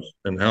lesson about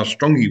and how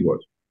strong he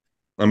was.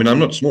 I mean, I'm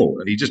not small,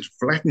 and he just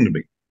flattened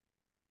me.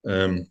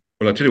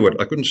 Well, I tell you what,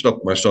 I couldn't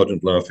stop my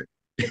sergeant laughing.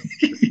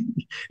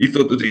 He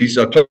thought that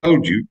I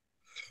told you.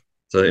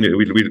 So anyway,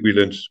 we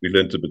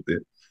learned a bit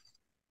there.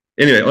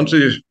 Anyway, on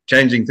to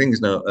changing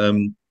things now.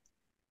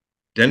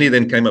 Danny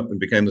then came up and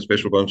became the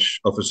special branch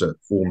officer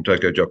for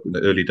Mtoko Jock in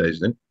the early days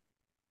then.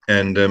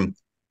 And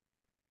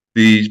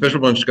the special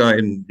branch guy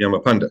in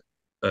Yamapanda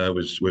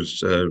was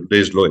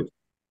Les Lloyd.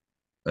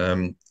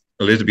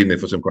 Les had been there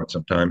for quite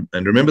some time.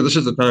 And remember, this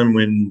is the time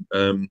when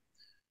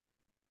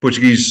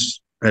Portuguese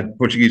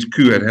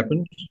coup had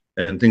happened,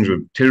 and things were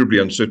terribly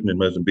uncertain in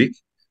Mozambique.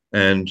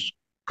 And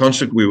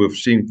constantly, we were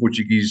seeing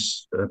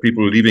Portuguese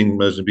people leaving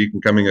Mozambique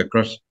and coming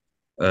across.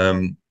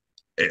 I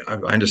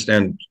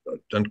understand,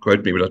 don't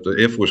quote me, but the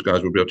Air Force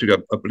guys will be able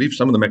to. I believe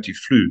some of them actually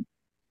flew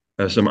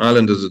some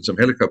islanders and some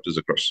helicopters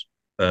across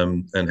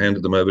and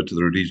handed them over to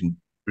the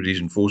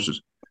Rhodesian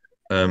forces.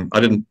 I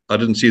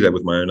didn't see that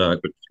with my own eyes,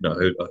 but I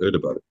heard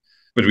about it.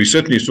 But we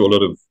certainly saw a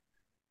lot of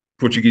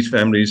Portuguese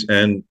families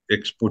and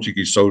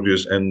ex-Portuguese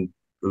soldiers, and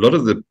a lot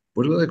of the,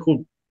 what are they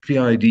called?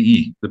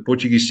 PIDE, the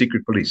Portuguese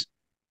Secret Police.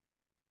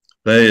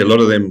 A lot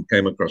of them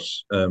came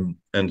across, and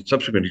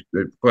subsequently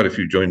quite a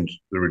few joined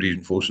the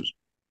Rhodesian forces.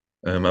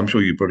 I'm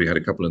sure you probably had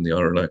a couple in the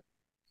RLA.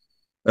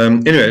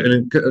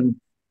 Anyway,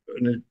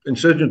 an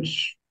insurgent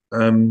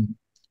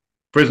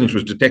presence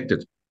was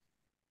detected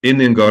in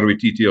the Ngārwe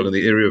TTL in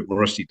the area of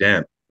Morosi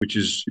Dam, which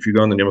is, if you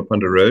go on the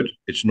Nyamapanda Road,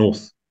 it's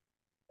north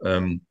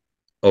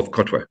of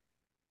Kotwa.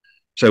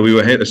 So we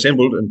were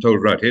assembled and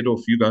told, right,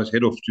 you guys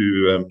head off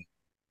to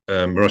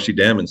Morosi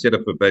Dam and set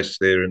up a base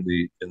there in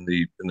the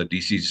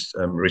DC's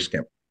rest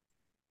camp.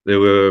 There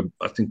were,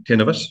 I think, 10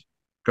 of us,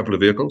 a couple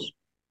of vehicles,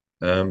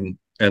 and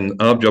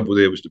our job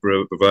there was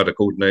to provide a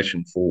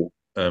coordination for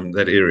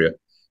that area,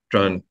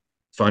 try and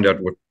find out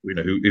what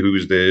who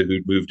was there,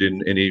 who'd moved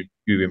in, any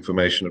new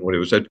information and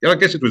whatever. So I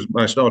guess it was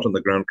my start on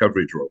the ground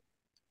coverage role.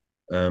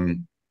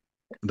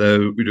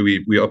 Though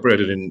we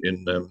operated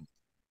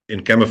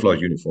in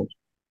camouflage uniforms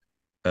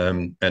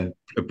and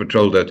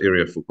patrolled that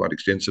area for quite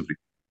extensively.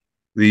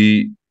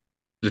 The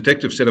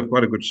detective set up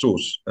quite a good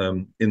source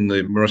in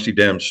the Morosi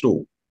Dam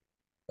store,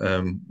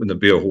 in the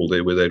beer hall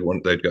there, where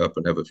they'd go up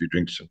and have a few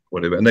drinks and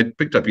whatever. And they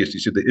picked up, yes, he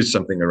said, there is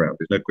something around.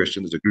 There's no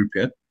question there's a group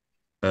here.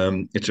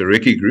 It's a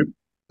recce group.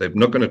 They're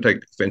not going to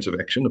take offensive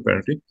action,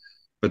 apparently,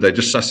 but they're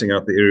just sussing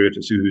out the area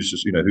to see who's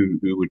just,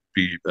 who would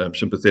be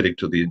sympathetic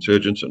to the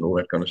insurgents and all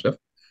that kind of stuff.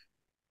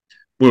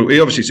 Well, we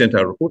obviously sent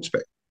our reports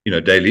back,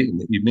 daily in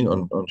the evening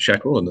on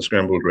Shackle and the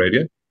scrambled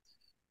radio.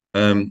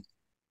 And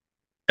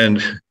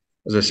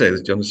as I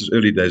say, John, this is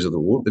early days of the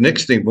war. The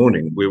next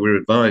morning, we were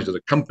advised that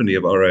a company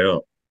of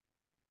RAR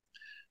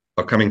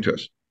are coming to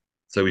us.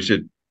 So we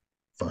said,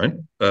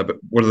 fine, but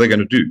what are they going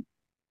to do?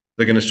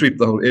 They're going to sweep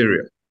the whole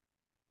area.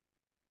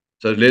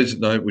 So Les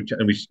and I, we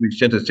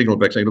sent a signal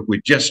back saying, look, we're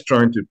just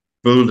trying to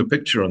build a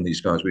picture on these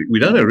guys. We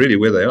don't know really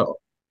where they are.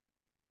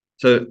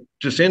 So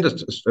to send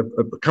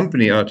a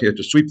company out here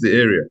to sweep the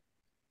area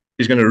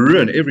is going to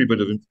ruin every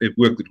bit of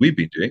work that we've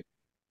been doing,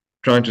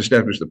 trying to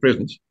establish the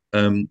presence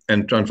and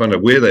try and find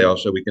out where they are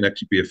so we can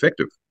actually be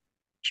effective.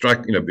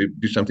 Strike,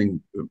 do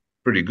something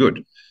pretty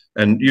good.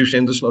 And you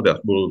send this lot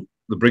out. Well,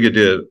 the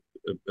brigadier,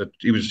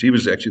 he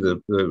was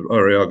actually the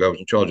RAR guy was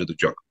in charge of the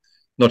jock,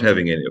 not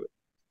having any of it.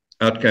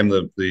 Out came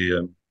the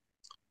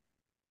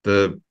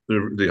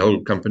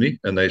whole company,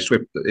 and they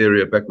swept the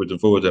area backwards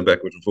and forwards,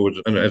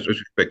 and as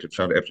expected,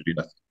 found absolutely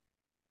nothing.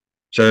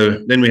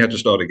 So then we had to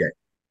start again,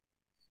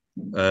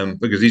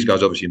 because these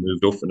guys obviously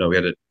moved off, and now we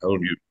had a whole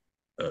new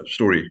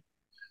story.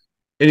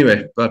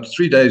 Anyway, about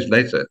 3 days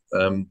later,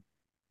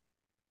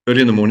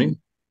 early in the morning,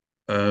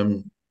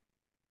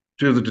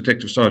 two of the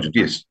detective sergeants,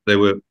 yes, they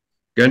were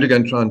going to go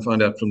and try and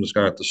find out from this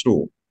guy at the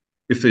store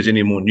if there's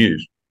any more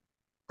news.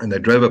 And they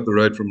drove up the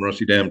road from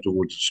Morosi Dam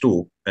towards the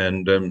store,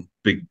 and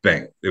big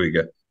bang, there we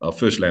go, our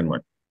first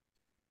landmine.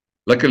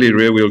 Luckily,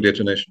 rear wheel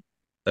detonation.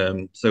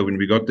 So when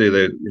we got there,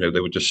 they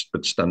were just a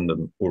bit stunned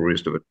and all the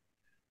rest of it.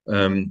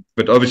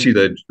 But obviously,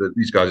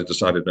 these guys had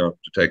decided now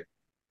to take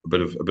a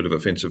bit of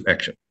offensive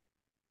action.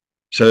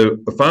 So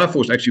the fire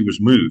force actually was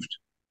moved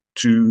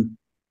to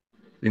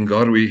the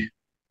Ngārwe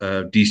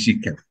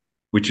DC camp,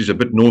 which is a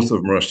bit north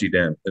of Morosi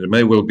Dam, and it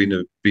may well been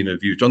a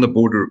view. It's on the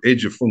border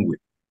edge of Fungwe.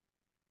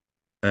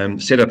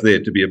 Set up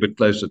there to be a bit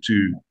closer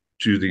to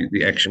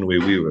the action where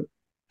we were.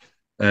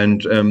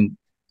 And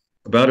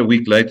about a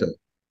week later,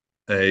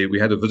 we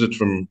had a visit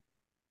from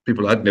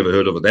people I'd never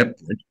heard of at that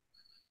point,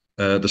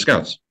 the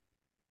scouts,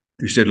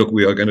 who said, look,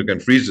 we are going to go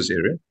and freeze this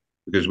area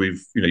because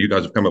you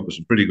guys have come up with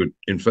some pretty good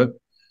info,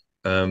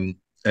 and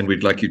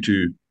we'd like you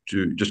to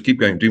just keep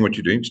going, doing what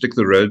you're doing, stick to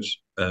the roads,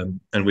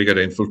 and we're going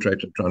to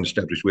infiltrate and try and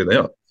establish where they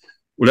are.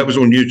 Well, that was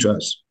all new to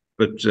us,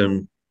 but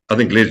I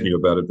think Les knew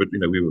about it, but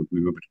we were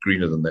a bit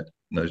greener than that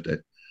in those days.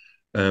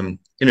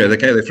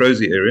 They froze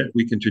the area.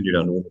 We continued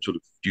our normal sort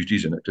of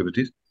duties and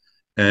activities.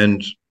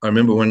 And I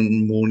remember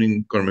one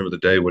morning, can't remember the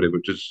day, whatever,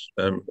 just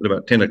at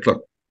about 10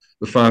 o'clock,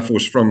 the fire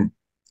force from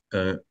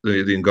the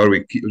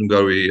Ngārwe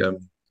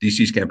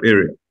DC's camp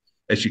area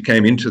actually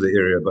came into the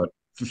area about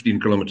 15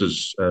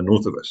 kilometers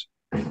north of us.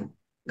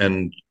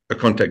 And a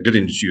contact did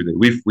ensue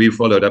there. We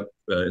followed up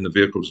in the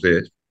vehicles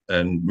there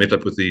and met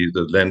up with the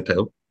land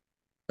tail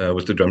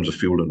with the drums of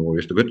fuel and all the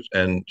rest of it.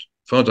 And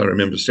as far as I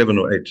remember, 7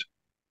 or 8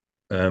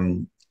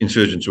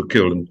 insurgents were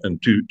killed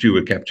and two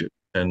were captured.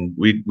 And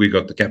we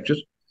got the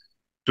captures,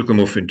 took them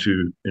off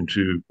into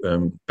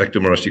back to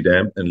Morossi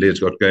Dam, and Les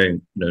got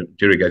going,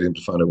 interrogating them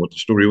to find out what the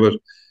story was.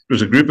 It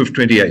was a group of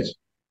 28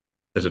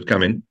 that had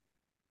come in,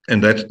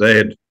 and that they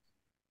had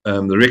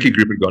the recce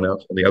group had gone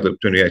out, and the other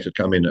 28 had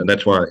come in, and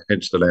that's why,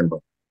 hence the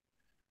landmine.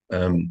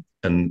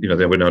 And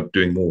they were not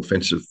doing more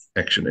offensive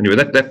action. Anyway,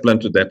 that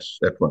blunted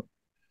that one.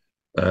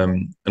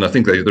 And I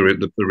think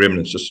the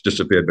remnants just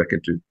disappeared back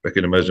into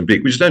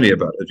Mozambique, which is only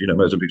about, as you know,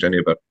 Mozambique's only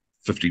about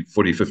 50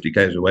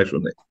 k's away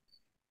from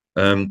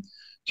there.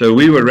 So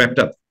we were wrapped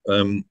up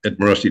at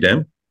Morossi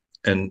Dam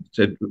and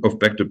said off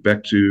back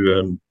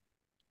to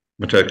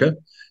Matoka,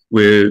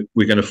 where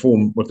we're going to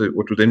form what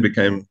would then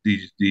become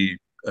the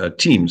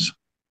teams.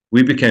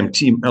 We became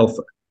Team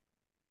Alpha,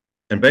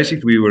 and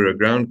basically we were a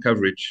ground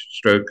coverage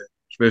stroke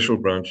special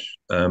branch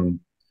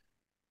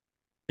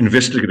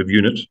investigative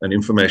unit and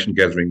information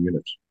gathering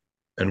unit.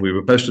 And we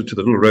were posted to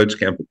the little roads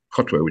camp at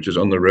Kotwa, which is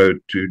on the road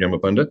to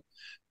Nyamapanda,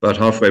 about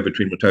halfway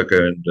between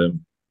Matoka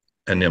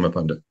and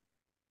Nyamapanda,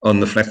 on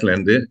the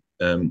flatland there.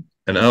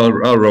 And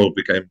our role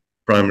became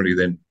primarily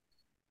then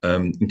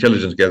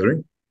intelligence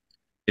gathering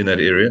in that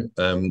area.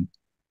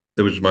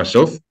 There was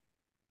myself,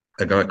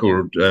 a guy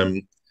called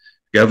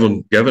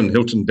Gavin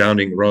Hilton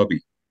Downing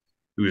Rabi,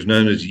 who was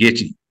known as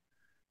Yeti,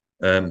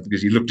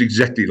 because he looked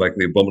exactly like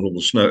the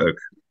abominable snow oak.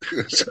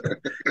 So,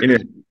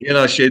 he and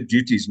I shared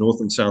duties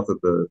north and south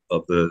of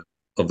the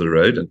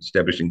road and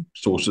establishing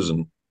sources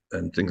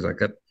and things like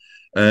that.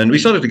 And we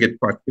started to get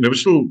quite,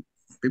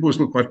 people were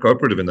still quite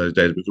cooperative in those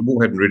days, but the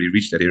war hadn't really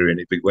reached that area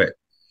in a big way.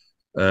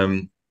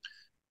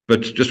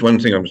 But just one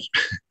thing,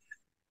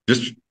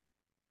 the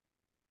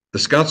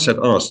scouts had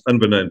asked,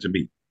 unbeknown to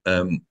me,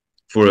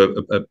 for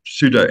a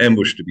pseudo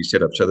ambush to be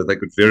set up so that they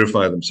could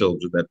verify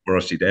themselves in that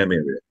Morossi Dam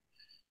area.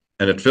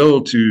 And it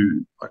fell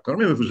to, I can't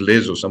remember if it was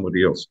Les or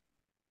somebody else,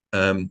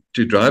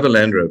 to drive a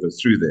Land Rover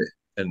through there,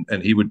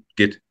 and he would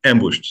get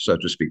ambushed, so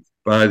to speak,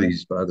 by the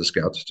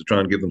scouts to try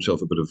and give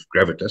himself a bit of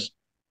gravitas.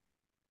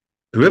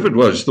 Whoever it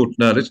was thought,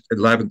 no, let's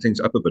liven things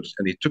up a bit,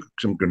 and he took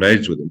some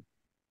grenades with him.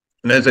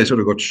 And as they sort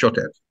of got shot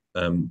at,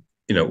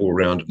 all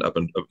around and up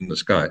in the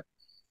sky,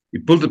 he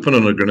pulled the pin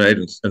on a grenade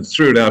and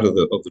threw it out of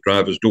the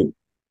driver's door.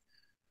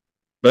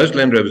 Most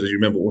Land Rovers, as you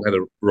remember, all had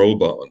a roll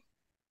bar on.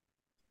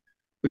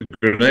 The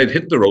grenade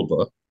hit the roll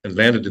bar and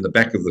landed in the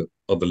back of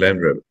the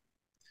Land Rover.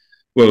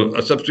 Well,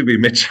 I subsequently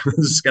met some of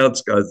the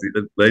Scouts guys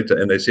later,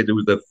 and they said it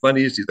was the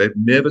funniest thing. They've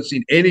never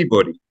seen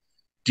anybody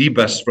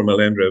debust from a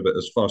Land Rover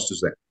as fast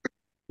as that,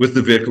 with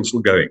the vehicle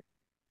still going.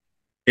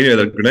 Anyway,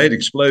 the grenade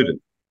exploded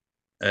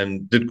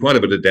and did quite a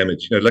bit of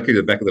damage. Luckily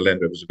the back of the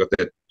Land Rovers have got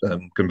that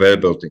conveyor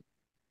belting,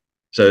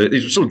 so it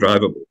was still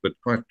drivable, but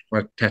quite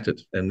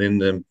tattered. And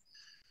then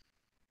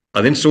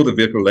I then saw the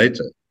vehicle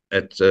later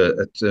at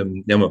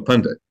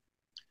Nyamapanda,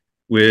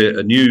 where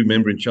a new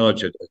member in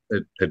charge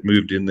had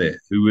moved in there,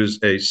 who was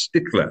a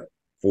stickler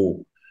for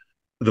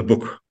the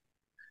book.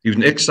 He was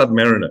an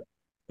ex-submariner,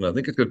 and I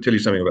think I could tell you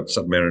something about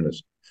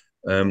submariners.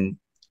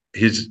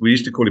 We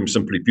used to call him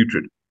simply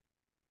putrid,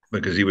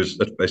 because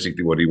that's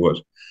basically what he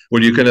was.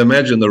 Well, you can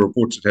imagine the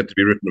reports that had to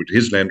be written with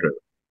his Land Rover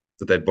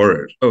that they'd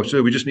borrowed. Oh,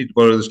 sir, we just need to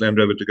borrow this Land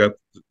Rover to go up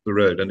the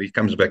road, and he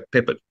comes back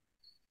peppered.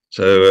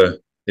 So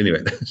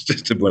anyway, that's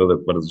just one of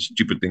the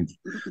stupid things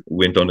that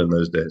went on in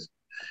those days.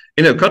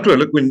 Kotwa,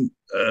 look, when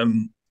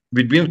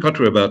we'd been in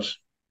Kotwa about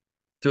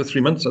 2 or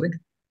 3 months, I think,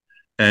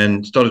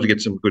 and started to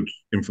get some good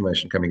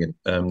information coming in.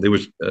 There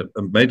was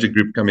a major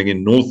group coming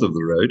in north of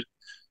the road,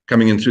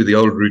 coming in through the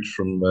old route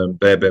from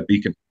Baobab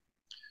Beacon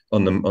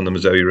on the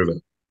Mazoe River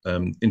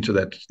into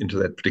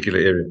that particular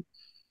area.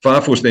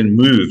 Fire Force then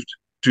moved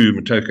to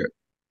Matoka.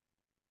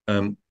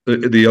 The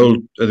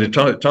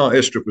entire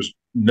airstrip was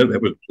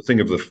a thing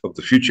of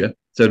the future,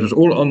 so it was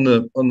all on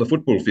the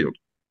football field,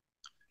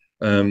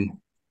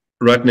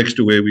 right next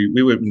to where we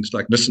were. It's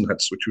like Nissen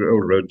huts, which were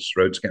old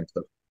roads camp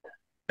stuff.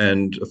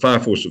 And a Fire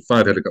Force of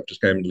 5 helicopters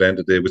came and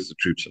landed there with the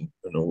troops and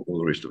all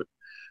the rest of it.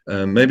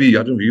 Maybe,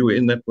 I don't know, you were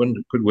in that one.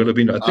 It could well have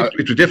been. I think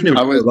it was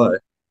definitely.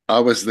 I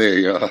was there,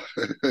 yeah.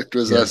 It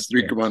was us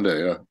 3 Commando,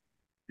 yeah.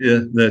 Yeah,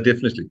 no,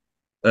 definitely.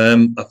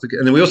 I forget.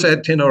 And then we also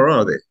had 10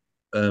 RR there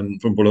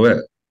from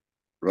Bulawayo.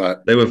 Right.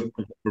 They were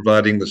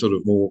providing the sort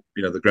of more,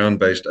 the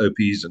ground-based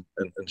OPs and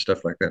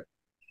stuff like that.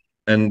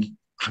 And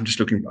I was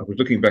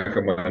looking back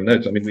on my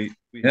notes. I mean,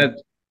 we had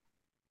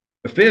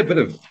a fair bit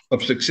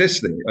of success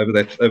there over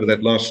that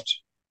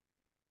last,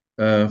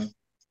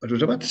 it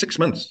was about 6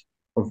 months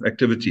of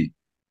activity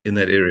in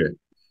that area.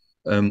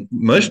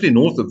 Mostly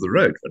north of the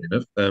road, funny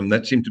enough.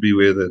 That seemed to be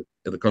where the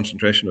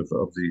concentration of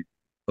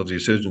the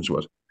insurgents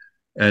was.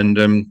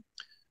 And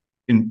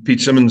in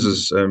Pete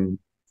Simmons's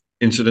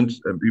incident,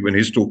 when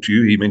he's talked to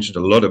you, he mentioned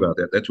a lot about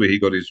that. That's where he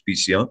got his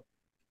PCR,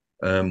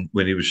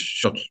 when he was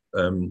shot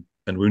and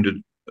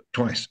wounded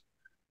twice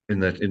on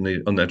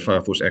that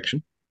Fire Force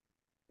action.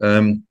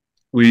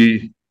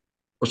 We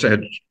also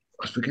had,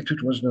 I forget who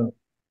it was now,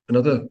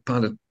 another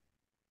pilot.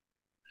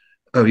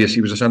 Oh yes,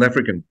 he was a South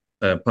African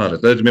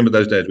pilot. Remember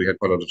those days we had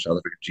quite a lot of South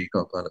African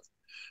G-car pilots.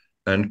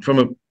 And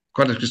from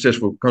quite a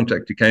successful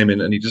contact. He came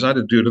in and he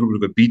decided to do a little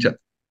bit of a beat up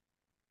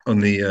on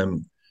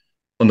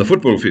the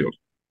football field.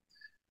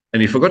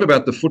 And he forgot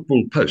about the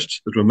football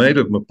posts that were made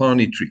of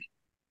mapani tree.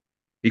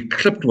 He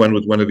clipped one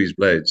with one of his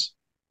blades.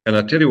 And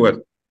I tell you what,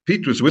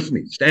 Pete was with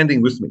me,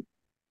 standing with me.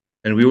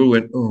 And we all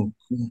went, oh,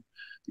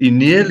 he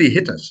nearly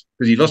hit us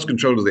because he lost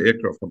control of the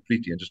aircraft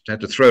completely and just had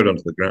to throw it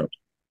onto the ground.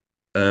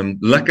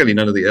 Luckily,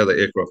 none of the other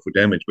aircraft were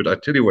damaged. But I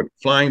tell you what,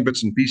 flying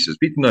bits and pieces.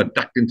 Pete and I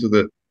ducked into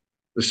the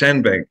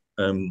sandbag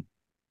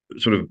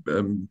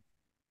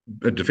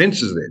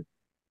defenses there.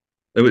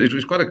 It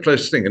was quite a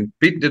close thing. And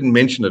Pete didn't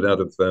mention it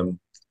out of sort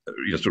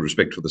of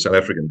respect for the South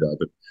African guy.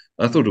 But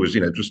I thought it was,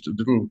 just a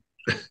little...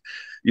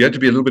 You had to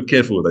be a little bit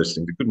careful with those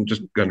things. You couldn't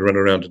just go and run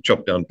around and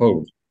chop down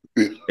poles.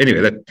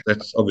 Anyway,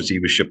 that's obviously he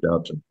was shipped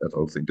out and that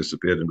whole thing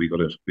disappeared and we got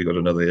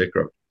another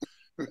aircraft.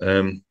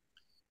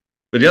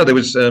 But yeah, there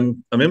was, I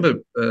remember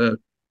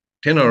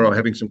 10RR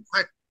having some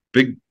quite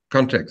big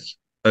contacts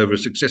over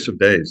successive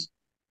days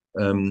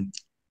in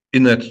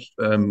that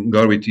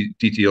Garwe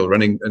TTL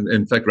running, and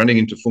in fact running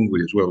into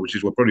Fungwe as well, which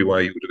is probably why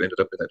you would have ended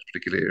up in that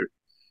particular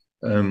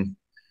area.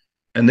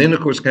 And then,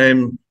 of course,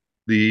 came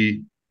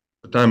the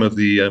time of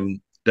the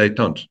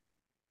détente,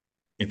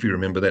 if you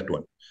remember that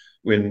one.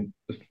 When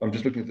I'm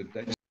just looking at the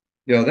dates.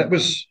 Yeah, that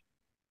was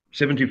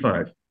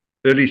 75,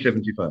 early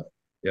 75.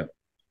 Yeah,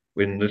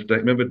 when this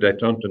remember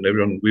détente and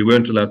everyone, we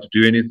weren't allowed to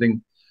do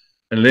anything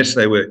unless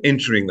they were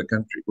entering the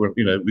country. Well,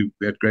 we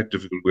had great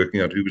difficulty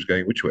working out who was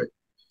going which way.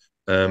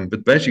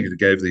 But basically, it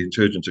gave the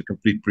insurgents a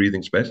complete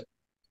breathing space.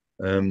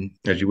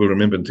 As you will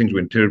remember, things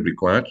went terribly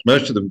quiet.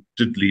 Most of them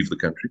did leave the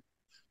country.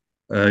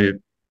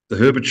 The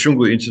Herbert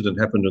Shungu incident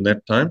happened in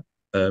that time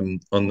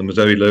on the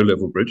Mazoe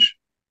low-level bridge,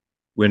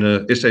 when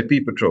a SAP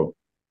patrol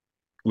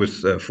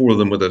with 4 of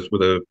them with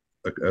a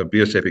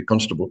BSAP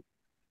constable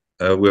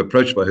were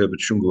approached by Herbert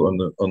Shungu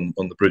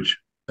on the bridge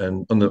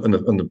and on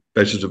the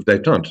basis of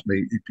détente.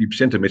 He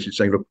sent a message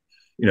saying, "Look,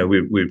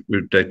 we're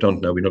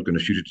détente now. We're not going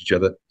to shoot at each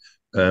other.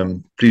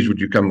 Please,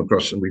 would you come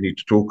across and we need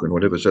to talk and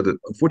whatever." So that,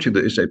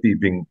 unfortunately, the SAP,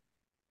 being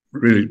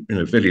really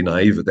fairly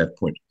naive at that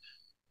point,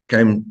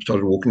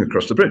 started walking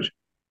across the bridge.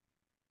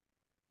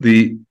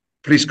 The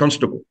police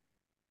constable,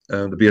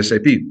 the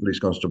BSAP police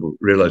constable,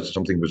 realized that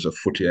something was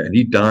afoot here, and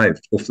he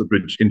dived off the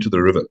bridge into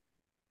the river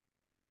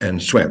and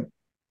swam.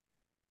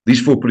 These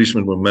 4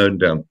 policemen were mown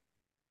down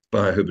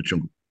by Herbert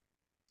Shungu.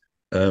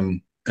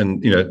 And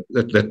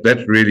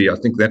that really, I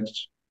think that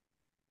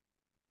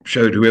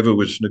showed whoever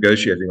was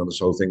negotiating on this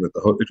whole thing that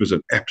it was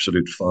an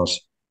absolute farce,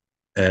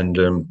 and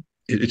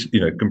it's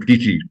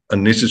completely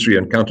unnecessary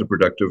and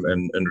counterproductive,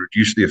 and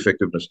reduced the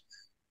effectiveness.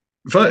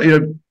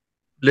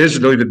 Les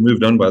Lloyd had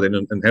moved on by then,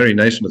 and Harry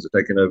Naismith had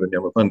taken over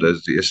Nyamapanda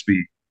as the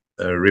SB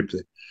rep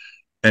there.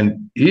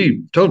 And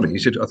he told me, he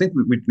said, "I think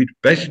we'd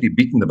basically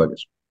beaten the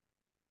buggers."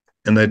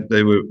 And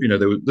they were,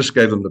 this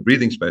gave them the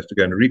breathing space to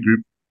go and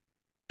regroup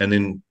and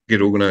then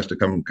get organized to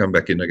come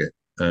back in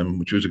again,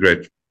 which was a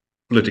great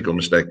political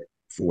mistake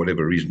for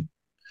whatever reason.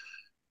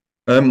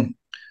 Okay,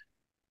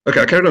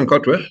 I carried on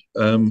Kotwa.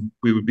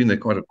 We had been there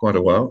quite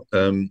a while.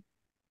 And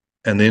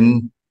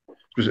then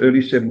it was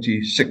early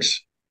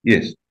 76.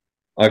 Yes.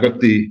 I got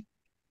the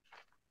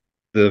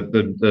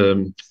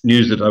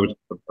news that I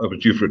was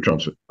due for a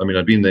transfer. I mean,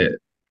 I'd been there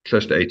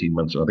close to 18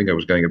 months, and I think I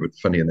was going a bit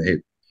funny in the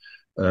head.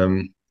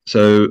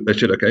 So they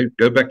said, "Okay,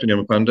 go back to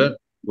Nyamapanda.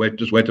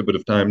 Just wait a bit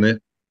of time there,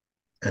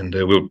 and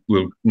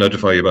we'll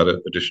notify you about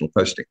an additional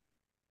posting."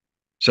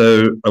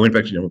 So I went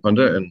back to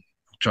Nyamapanda and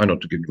try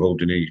not to get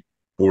involved in any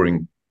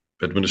boring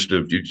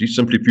administrative duties.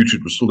 Simply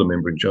Putrid was still the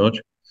member in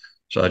charge,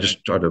 so I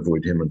just tried to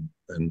avoid him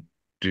and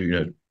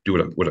do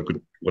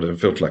what I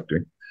felt like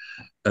doing.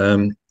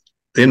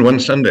 Then one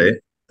Sunday,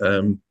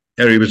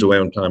 Harry was away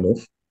on time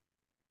off,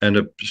 and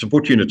a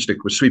support unit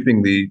stick was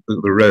sweeping the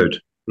road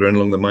running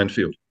along the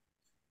minefield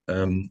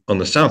on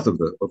the south of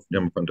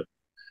Nyamapanda,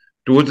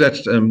 towards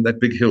that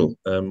big hill.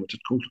 What's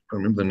it called? I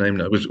can't remember the name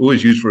now. It was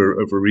always used for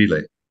a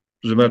relay. It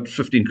was about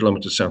 15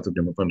 kilometers south of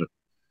Nyamapanda.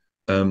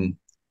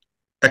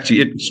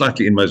 Actually, it's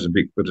slightly in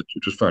Mozambique, but it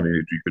was fine.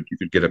 You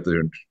could get up there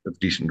and have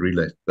decent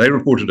relays. They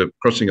reported a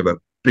crossing of a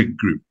big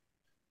group.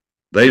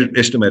 They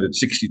estimated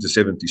 60 to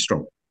 70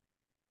 strong.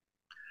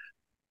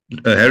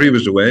 Harry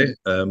was away.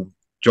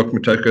 Jock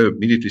Motoko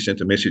immediately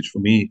sent a message for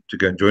me to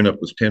go and join up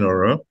with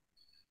 10RR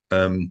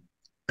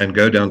and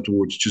go down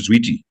towards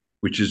Chizwiti,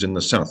 which is in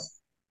the south.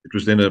 It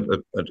was then a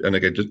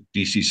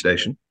DC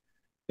station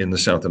in the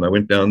south. And I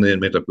went down there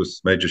and met up with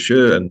Major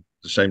Sher and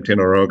the same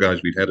 10RR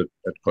guys we'd had at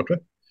Kotwa.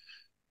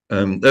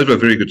 Those were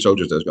very good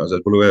soldiers, those guys.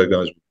 Those Bulawayo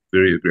guys were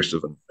very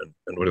aggressive and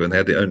whatever, and they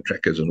had their own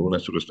trackers and all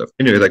that sort of stuff.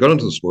 Anyway, they got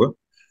onto the spoor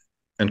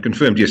and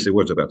confirmed, yes, there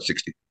was about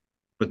 60.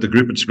 But the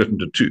group had split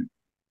into 2.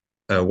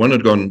 One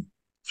had gone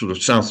sort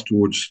of south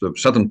towards the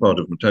southern part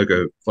of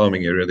Motoko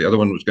farming area. The other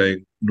one was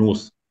going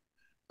north,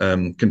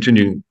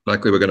 continuing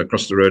like they were going to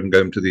cross the road and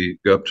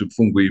go up to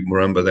Fungwe,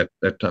 Muramba,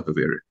 that type of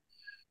area.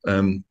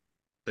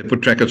 They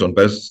put trackers on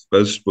both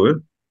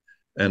spoor,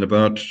 and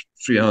about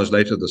 3 hours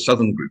later, the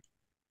southern group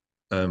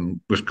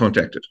was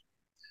contacted.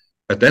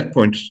 at that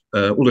point,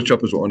 all the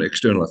choppers were on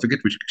external. I forget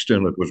which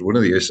external it was, one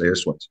of the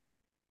SAS ones.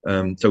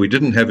 So we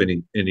didn't have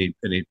any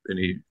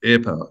air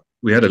power.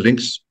 We had a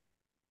Lynx,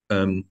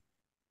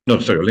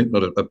 not sorry, a Lynx,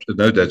 not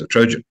no, there's a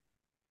Trojan,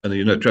 and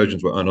you know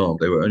Trojans were unarmed.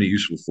 They were only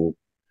useful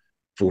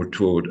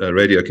for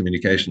radio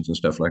communications and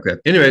stuff like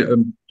that. Anyway,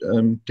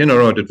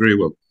 10RR did very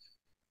well,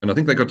 and I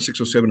think they got 6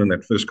 or 7 in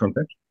that first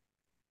contact,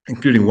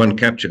 including one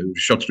capture who was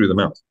shot through the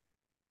mouth.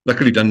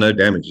 Luckily, done no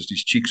damage. Just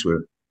his cheeks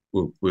were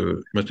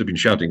must have been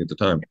shouting at the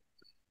time.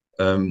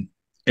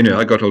 Anyway,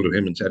 I got hold of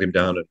him and sat him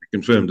down, and we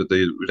confirmed that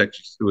there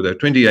were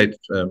 28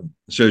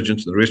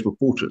 surgeons, and the rest were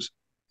porters,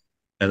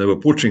 and they were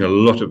portering a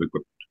lot of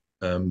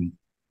equipment,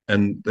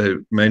 and they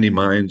mainly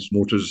mines,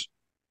 mortars.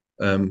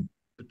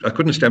 I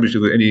couldn't establish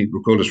if there were any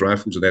recoilless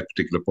rifles at that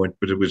particular point,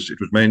 but it was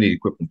mainly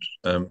equipment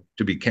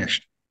to be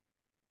cached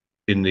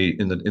in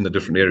the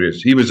different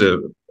areas. He was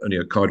only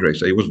a card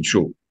racer; he wasn't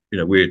sure,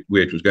 where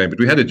it was going, but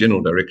we had a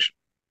general direction.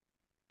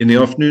 In the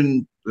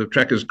afternoon, the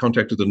trackers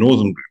contacted the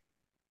Northern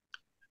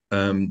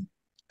group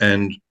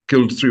and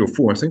killed 3 or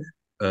 4, I think,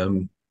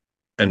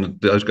 and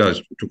those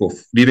guys took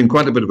off, leaving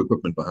quite a bit of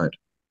equipment behind.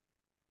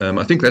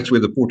 I think that's where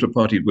the porter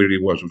party really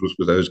was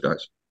with those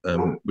guys,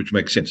 which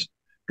makes sense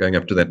going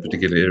up to that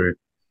particular area.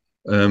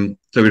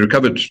 So we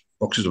recovered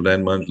boxes of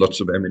landmines, lots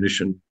of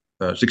ammunition,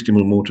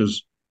 60mm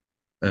mortars.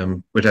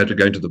 We'd had to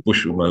go into the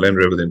bush with my Land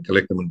Rover, then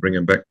collect them and bring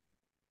them back.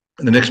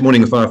 And the next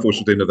morning, the fire force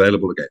was then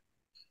available again,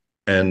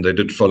 and they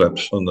did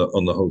follow-ups on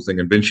the whole thing.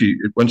 And eventually,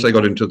 once they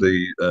got into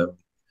the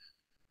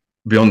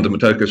beyond the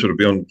Matoka, sort of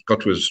beyond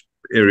Kotwa's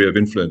area of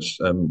influence,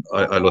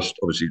 I lost,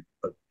 obviously,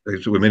 there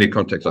were many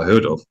contacts I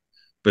heard of,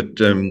 but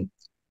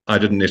I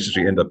didn't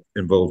necessarily end up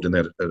involved in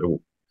that at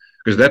all.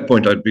 Because at that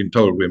point, I'd been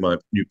told where my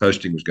new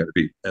posting was going to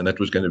be, and that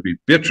was going to be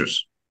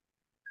Beatrice,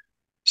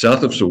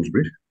 south of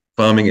Salisbury,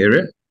 farming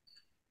area,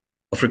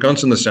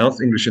 Afrikaans in the south,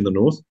 English in the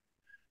north,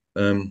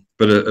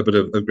 but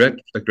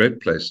a great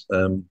place.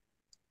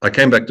 I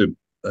came back to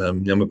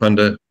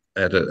Nyamapanda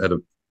at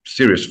a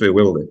serious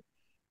farewell there,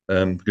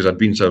 because I'd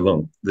been so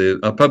long.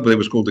 Our pub there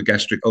was called the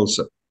Gastric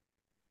Ulcer,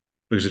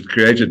 because it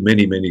created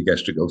many, many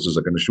gastric ulcers,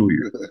 I can assure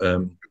you.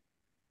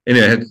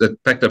 Anyway, I had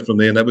that packed up from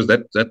there, and that was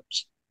that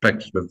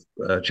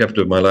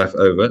chapter of my life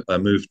over. I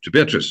moved to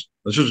Beatrice.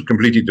 This was a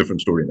completely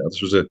different story now.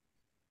 This was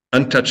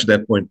untouched at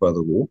that point by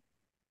the war.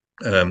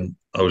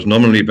 I was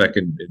nominally back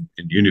in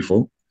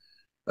uniform,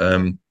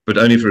 but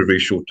only for a very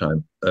short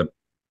time.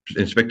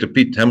 Inspector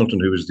Pete Hamilton,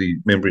 who was the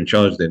member in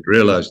charge then,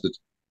 realized that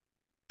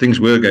things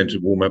were going to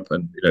warm up,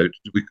 and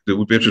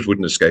the Beatrice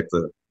wouldn't escape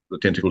the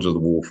tentacles of the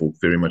war for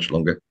very much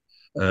longer.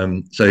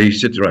 So he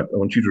said, right, I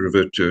want you to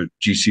revert to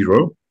GC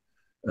role,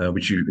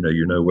 which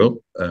you know well.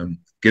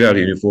 Get out of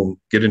uniform,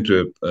 get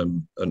into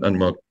an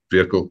unmarked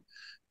vehicle,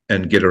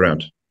 and get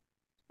around.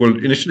 Well,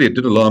 initially it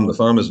did alarm the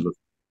farmers a little,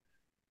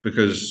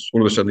 because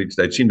all of a sudden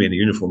they'd seen me in a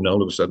uniform. Now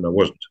all of a sudden I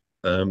wasn't.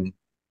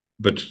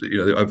 But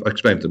I've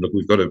explained to them, look,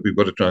 we've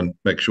got to try and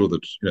make sure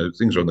that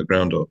things on the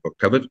ground are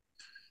covered.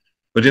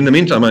 But in the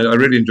meantime, I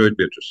really enjoyed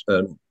Beatrice.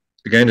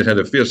 Again, it had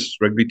a fierce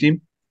rugby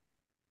team,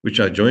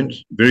 which I joined.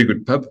 Very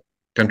good pub,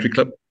 country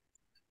club.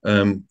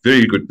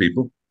 Very good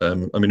people. I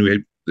mean, we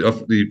had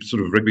the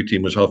sort of rugby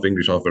team was half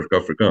English, half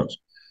Afrikaans,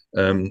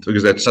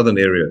 because that southern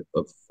area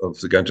of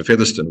going to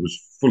Featherstone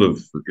was full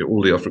of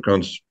all the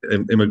Afrikaans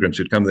immigrants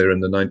who'd come there in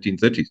the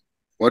 1930s.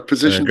 What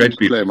position did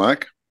you play,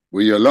 Mike?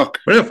 Were you a lock?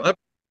 Well,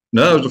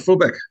 no, I was a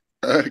fullback.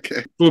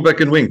 Okay. Fullback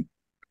and wing.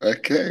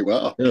 Okay,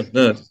 wow. Yeah,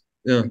 no.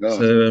 Yeah, no.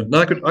 So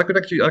I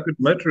could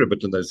motor a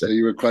bit in those days. So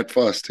you were quite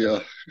fast,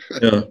 yeah.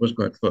 Yeah, I was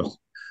quite fast.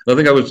 I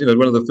think I was,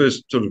 one of the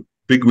first sort of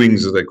big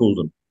wings, as they called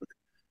them.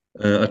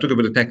 I took a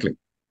bit of tackling,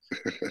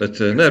 but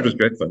no, it was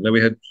great fun. No,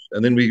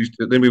 then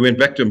we went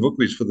back to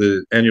Mbukwi's for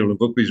the annual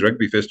Mbukwi's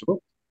Rugby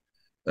Festival,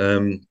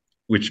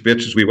 which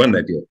Beatrice we won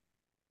that year,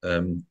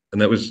 and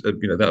that was, I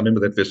remember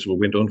that festival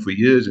went on for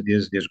years and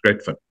years and years.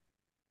 Great fun,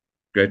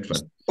 great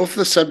fun. Off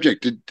the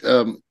subject,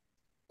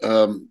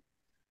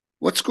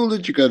 what school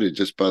did you go to,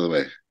 just by the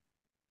way?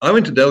 I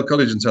went to Dale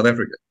College in South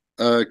Africa.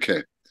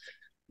 Okay.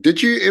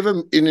 Did you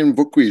ever, in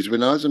Mbukwi's,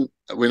 when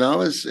I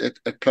was at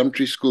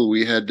Plumtree School,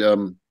 we had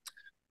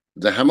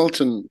the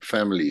Hamilton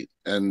family,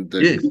 and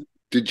yes.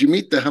 Did you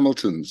meet the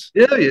Hamiltons?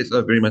 Yeah, yes,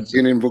 very much so.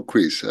 In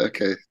Mbukwi's,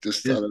 okay.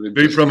 Just yes,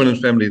 very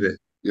prominent family there.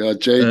 Yeah,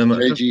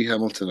 J.G.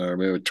 Hamilton, I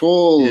remember.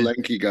 Tall,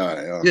 lanky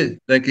guy. Yeah,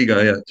 lanky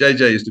guy, yeah.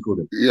 JJ used to call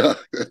him. Yeah,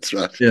 that's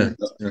right. Yeah.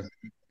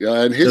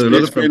 Yeah, and his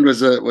best friend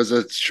was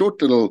a short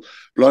little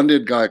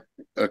blonde-haired guy,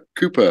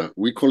 Cooper.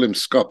 We call him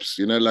Scops,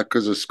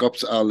 because a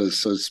Scops owl is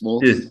so small.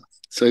 Yes.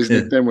 So his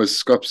nickname was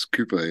Scops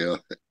Cooper, yeah.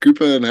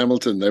 Cooper and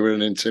Hamilton, they were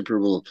an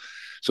inseparable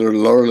sort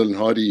of Laurel and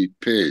Hardy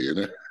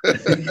pair,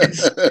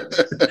 Yes.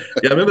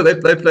 Yeah, I remember they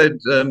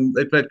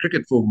played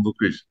cricket for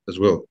Mbukwi as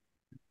well,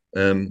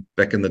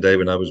 back in the day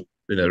when I was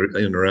in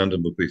and around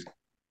Mbukwi.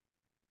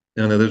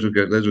 Yeah, no, those were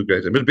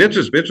great. But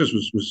Beatrice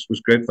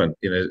was great fun.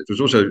 It was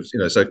also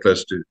so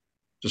close to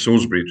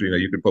Salisbury.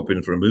 You could pop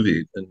in for a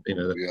movie and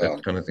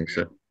that kind of thing.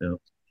 So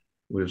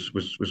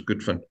was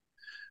good fun.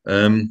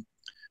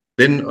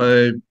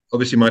 Then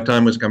obviously my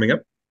time was coming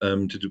up.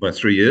 to do my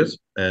 3 years.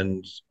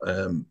 And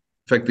in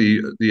fact,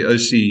 the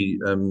OC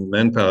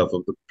manpower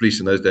for the police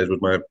in those days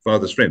was my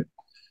father's friend.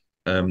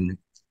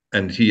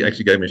 And he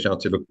actually gave me a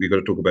shout, said, look, we've got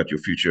to talk about your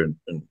future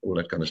and all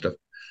that kind of stuff.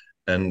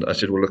 And I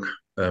said, well, look,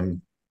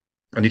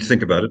 I need to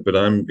think about it, but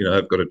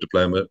I've got a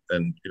diploma,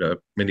 and,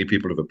 many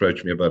people have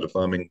approached me about a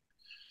farming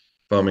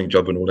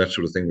job and all that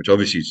sort of thing, which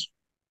obviously is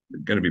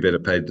going to be better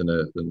paid than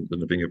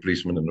being a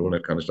policeman and all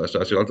that kind of stuff.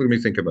 So I said, let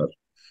me think about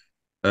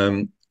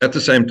it. At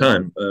the same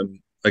time,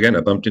 again,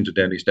 I bumped into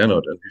Danny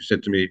Stannard, and who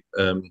said to me,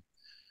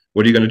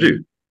 what are you going to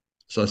do?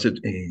 So I said,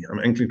 I'm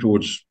angling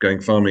towards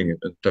going farming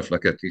and stuff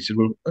like that. He said,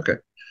 well, okay,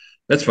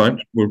 that's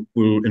fine.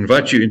 We'll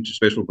invite you into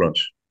Special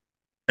Branch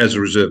as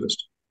a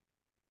reservist.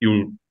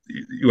 You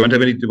won't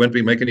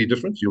make any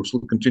difference. You'll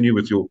still continue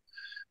with your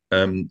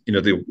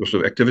your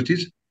sort of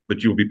activities,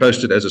 but you'll be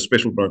posted as a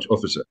Special Branch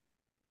officer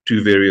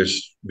to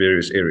various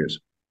areas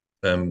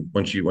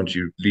once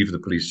you leave the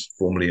police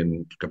formally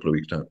in a couple of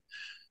weeks' time.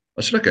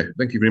 I said, okay,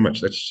 thank you very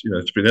much. That's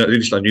it's been, at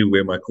least I knew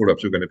where my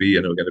call-ups were going to be,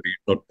 and they were going to be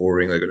not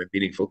boring. They're going to be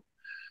meaningful.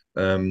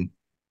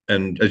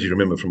 And as you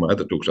remember from my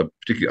other talks,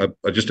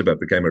 I just about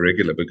became a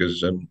regular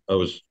because I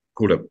was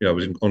called up. I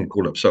was on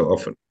call-up so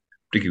often,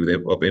 particularly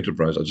with Op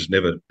Enterprise. I just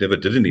never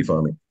did any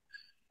farming,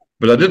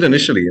 but I did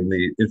initially.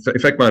 In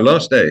fact, my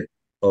last day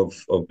of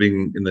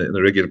being in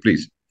the regular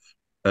police,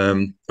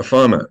 a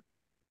farmer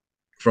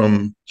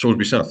from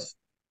Salisbury South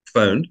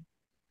phoned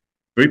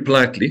very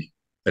politely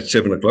at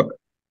 7 o'clock,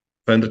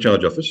 phoned the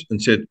charge office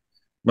and said,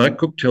 my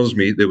cook tells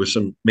me there were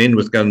some men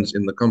with guns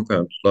in the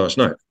compound last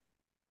night.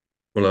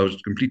 Well, I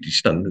was completely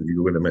stunned, as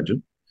you will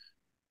imagine.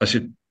 I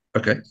said,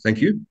 okay, thank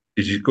you.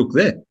 Is your cook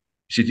there?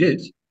 He said,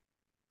 yes.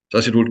 So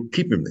I said, well,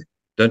 keep him there.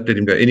 Don't let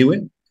him go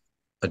anywhere.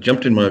 I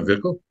jumped in my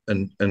vehicle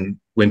and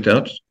went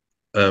out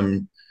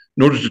in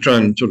order to try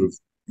and sort of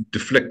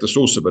deflect the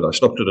source a bit. I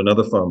stopped at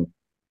another farm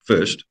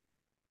first,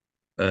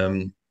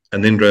 and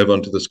then drove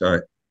onto this guy.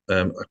 I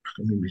can't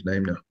remember his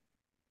name now.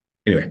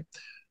 Anyway,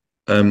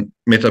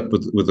 met up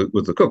with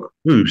the cook,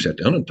 who sat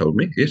down and told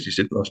me, yes, he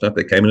said last night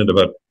they came in at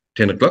about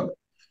 10 o'clock,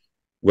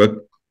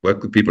 woke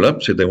the people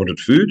up, said they wanted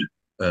food.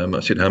 I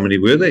said, how many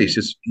were there? He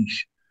says,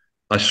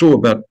 I saw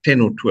about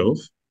 10 or 12,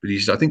 but he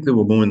said, I think there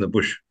were more in the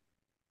bush.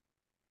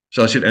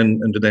 So I said,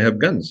 and did they have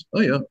guns?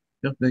 Oh, yeah.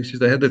 He says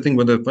they had the thing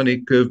with a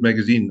funny curved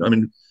magazine. I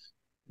mean,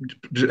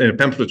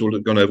 pamphlets all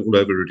gone all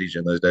over Rhodesia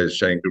in those days,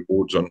 showing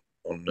rewards on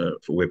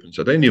for weapons.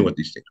 So they knew what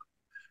these things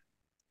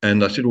were.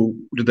 And I said, well,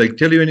 did they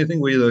tell you anything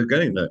where they were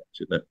going? No. He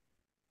said, no.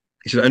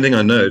 He said, the only thing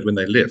I know is when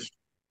they left,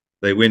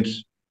 they went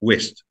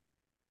west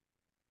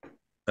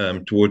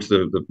towards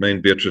the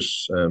main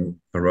Beatrice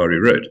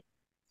Harare Road.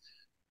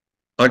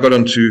 I got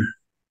onto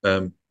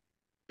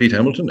Pete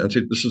Hamilton and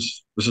said, this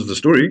is the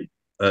story.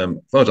 As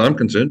far as I'm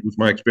concerned, with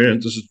my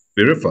experience, this is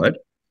verified.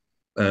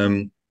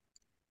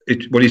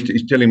 What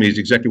he's telling me is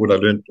exactly what I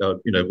learned,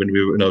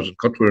 when I was in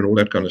Kotwa and all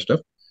that kind of stuff.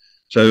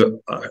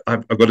 So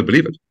I've got to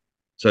believe it.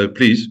 So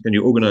please, can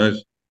you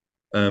organize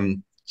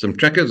some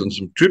trackers and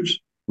some troops?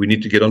 We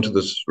need to get onto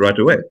this right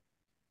away.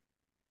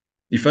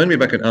 He phoned me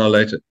back an hour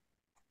later.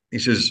 He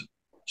says,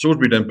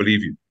 Salisbury don't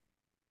believe you.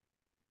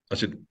 I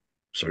said,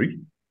 sorry?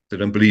 They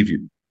don't believe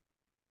you.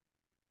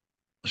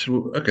 I said,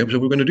 well, okay, so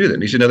we're going to do that.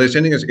 And he said, no, they're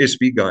sending us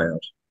SB guy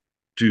out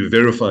to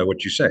verify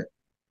what you say.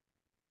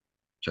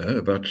 So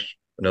about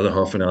another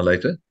half an hour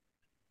later,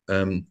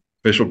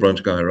 Special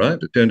Branch guy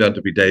arrived. It turned out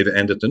to be Dave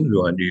Anderton,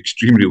 who I knew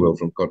extremely well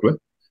from Kotwa.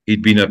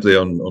 He'd been up there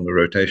on the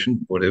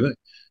rotation, whatever.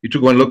 He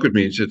took one look at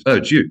me and said, oh,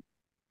 it's you.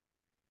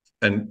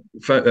 And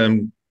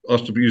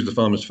asked to use the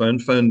farmer's phone,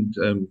 phoned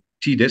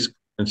T-Desk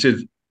and said,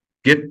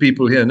 get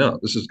people here now.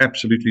 This is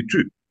absolutely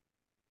true.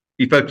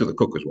 He spoke to the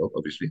cook as well,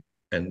 obviously,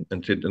 and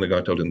the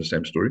guy told him the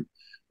same story.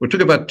 Well, it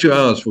took about 2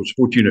 hours for a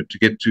sport unit to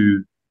get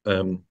to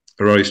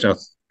Harare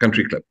South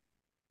Country Club.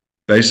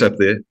 Base up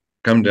there,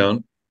 come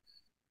down.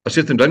 I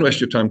said to them, don't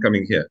waste your time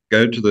coming here.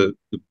 Go to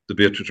the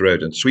Beatrice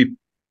Road and sweep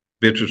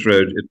Beatrice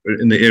Road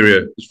in the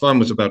area. This farm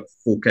was about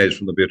 4 k's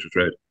from the Beatrice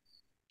Road.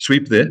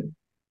 Sweep there,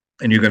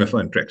 and you're going to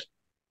find tracks.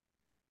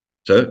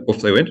 So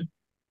off they went.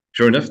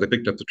 Sure enough, they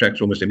picked up the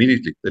tracks almost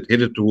immediately. They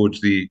headed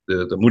towards the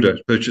Muda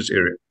purchase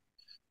area,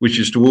 which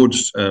is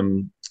towards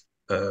the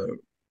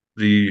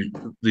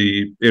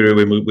area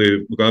where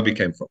Mugabe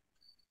came from,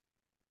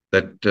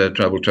 that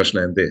tribal trust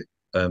land there.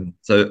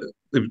 So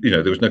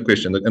there was no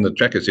question, and the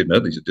tracker said no.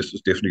 This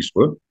is definitely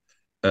spoor.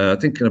 I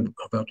think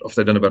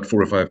they'd done about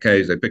 4 or 5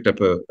 k's, they picked up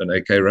an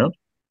AK round,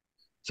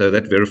 so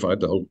that verified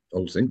the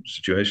whole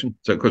situation.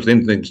 So of course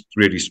then things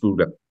really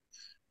spooled up,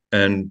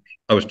 and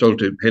I was told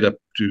to head up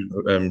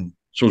to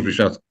Salisbury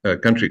South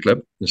Country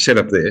Club and set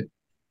up there,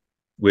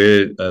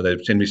 where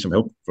they'd send me some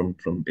help from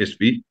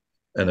SB,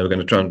 and they were going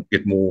to try and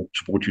get more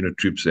support unit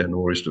troops there and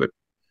all the rest of it.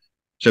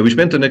 So we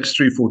spent the next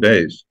 3-4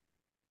 days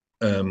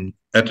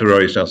at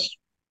Harare South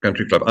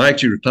Country Club. I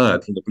actually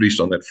retired from the police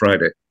on that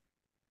Friday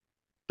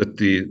of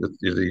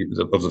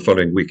the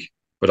following week,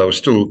 but I was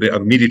still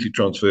immediately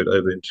transferred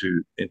over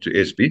into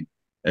SB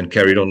and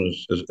carried on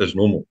as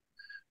normal,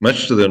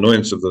 much to the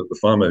annoyance of the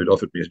farmer who'd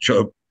offered me a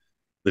job.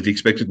 that he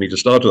expected me to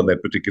start on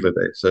that particular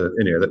day. So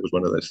anyway, that was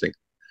one of those things.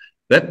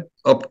 That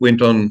op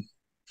went on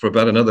for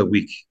about another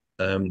week,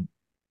 and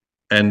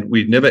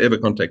we never ever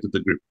contacted the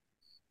group,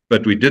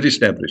 but we did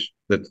establish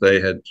that they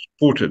had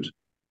ported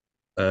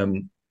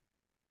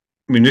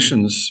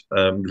munitions,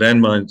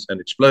 landmines, and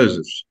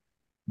explosives.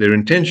 Their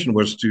intention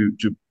was to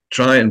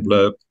try and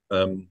blow up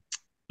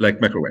Lake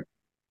Mackelwang.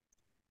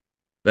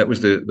 That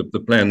was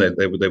the plan that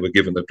they were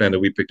given, the plan that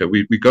we picked up.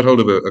 We got hold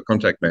of a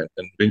contact man,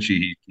 and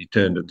eventually he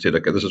turned and said,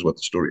 okay, this is what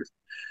the story is.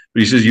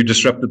 But he says, you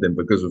disrupted them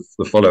because of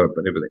the follow-up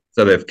and everything.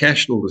 So they've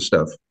cached all the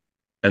stuff,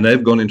 and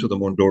they've gone into the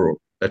Mondoro.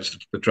 That's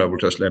the tribal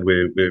trust land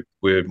where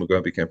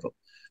Mugabe came from.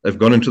 They've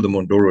gone into the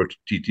Mondoro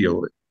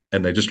TTL,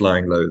 and they're just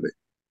lying low there.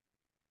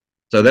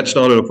 So that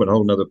started off a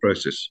whole other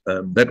process.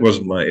 That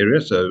wasn't my area,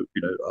 so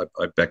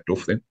I backed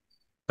off then.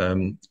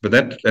 But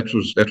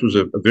that was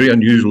a very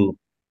unusual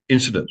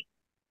incident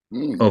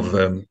of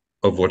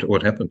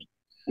what happened.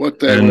 What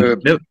they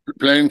were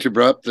planning to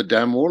blow up the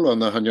dam wall on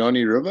the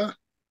Hanyani River?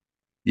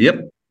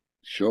 Yep.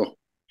 Sure.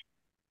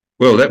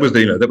 Well, that was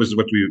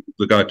what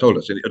the guy told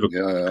us. It could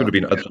have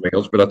been something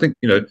else, but I think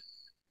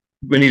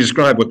when he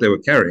described what they were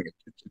carrying,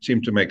 it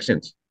seemed to make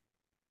sense.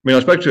 I mean, I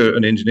spoke to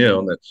an engineer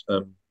on that,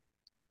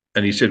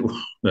 and he said, well,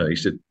 no, he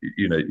said,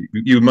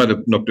 you might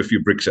have knocked a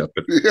few bricks out,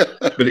 but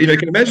but you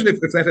can imagine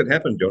if that had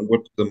happened, John,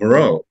 what the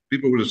morale,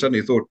 people would have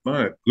suddenly thought,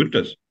 my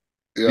goodness,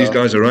 these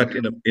guys are right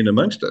in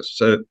amongst us.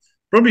 So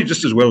probably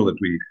just as well that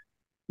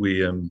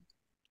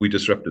we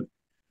disrupted.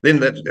 Then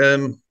that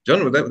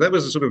John, that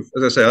was a sort of,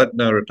 as I say, I'd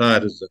now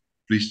retired as a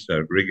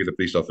regular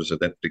police officer at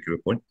that particular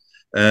point,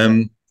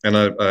 and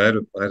I had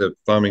a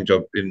farming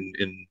job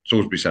in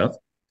Salisbury South,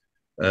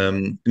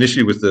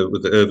 initially with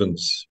the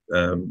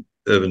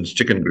Irvin's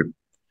chicken group,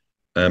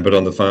 but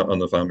on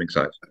the farming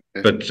side.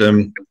 But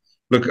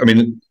look, I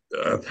mean,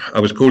 I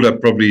was called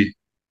up probably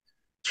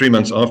 3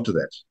 months after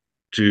that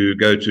to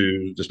go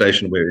to the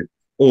station where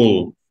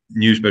all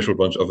new special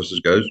branch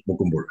officers goes,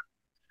 Mukumbura.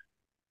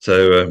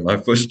 So my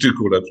first 2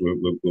 call-ups were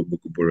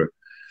Mukumbura,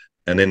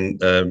 and then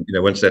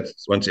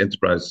once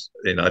Enterprise,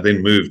 I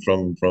then moved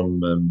from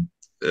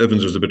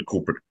Irvin's was a bit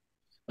corporate.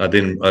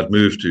 I'd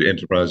moved to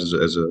Enterprise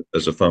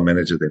as a farm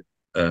manager then,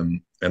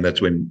 and that's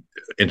when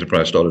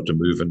Enterprise started to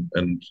move,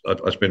 and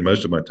I spent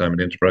most of my time in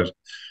Enterprise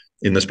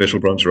in the special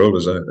branch role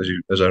as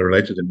I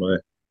related in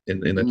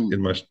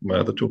my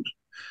other talks.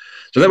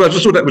 So I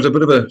just thought that was a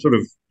bit of a sort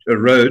of a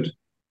road,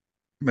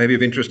 maybe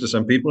of interest to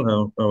some people,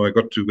 how I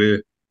got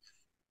to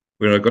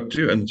where I got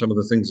to, and some of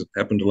the things that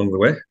happened along the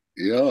way.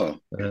 Yeah,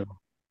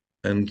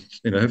 and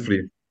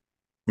hopefully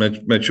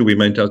made sure we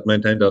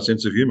maintained our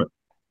sense of humor.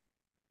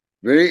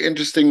 Very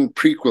interesting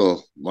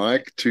prequel,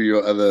 Mike, to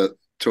your other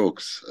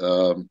talks.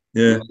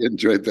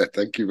 Enjoyed that.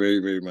 Thank you very,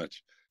 very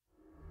much.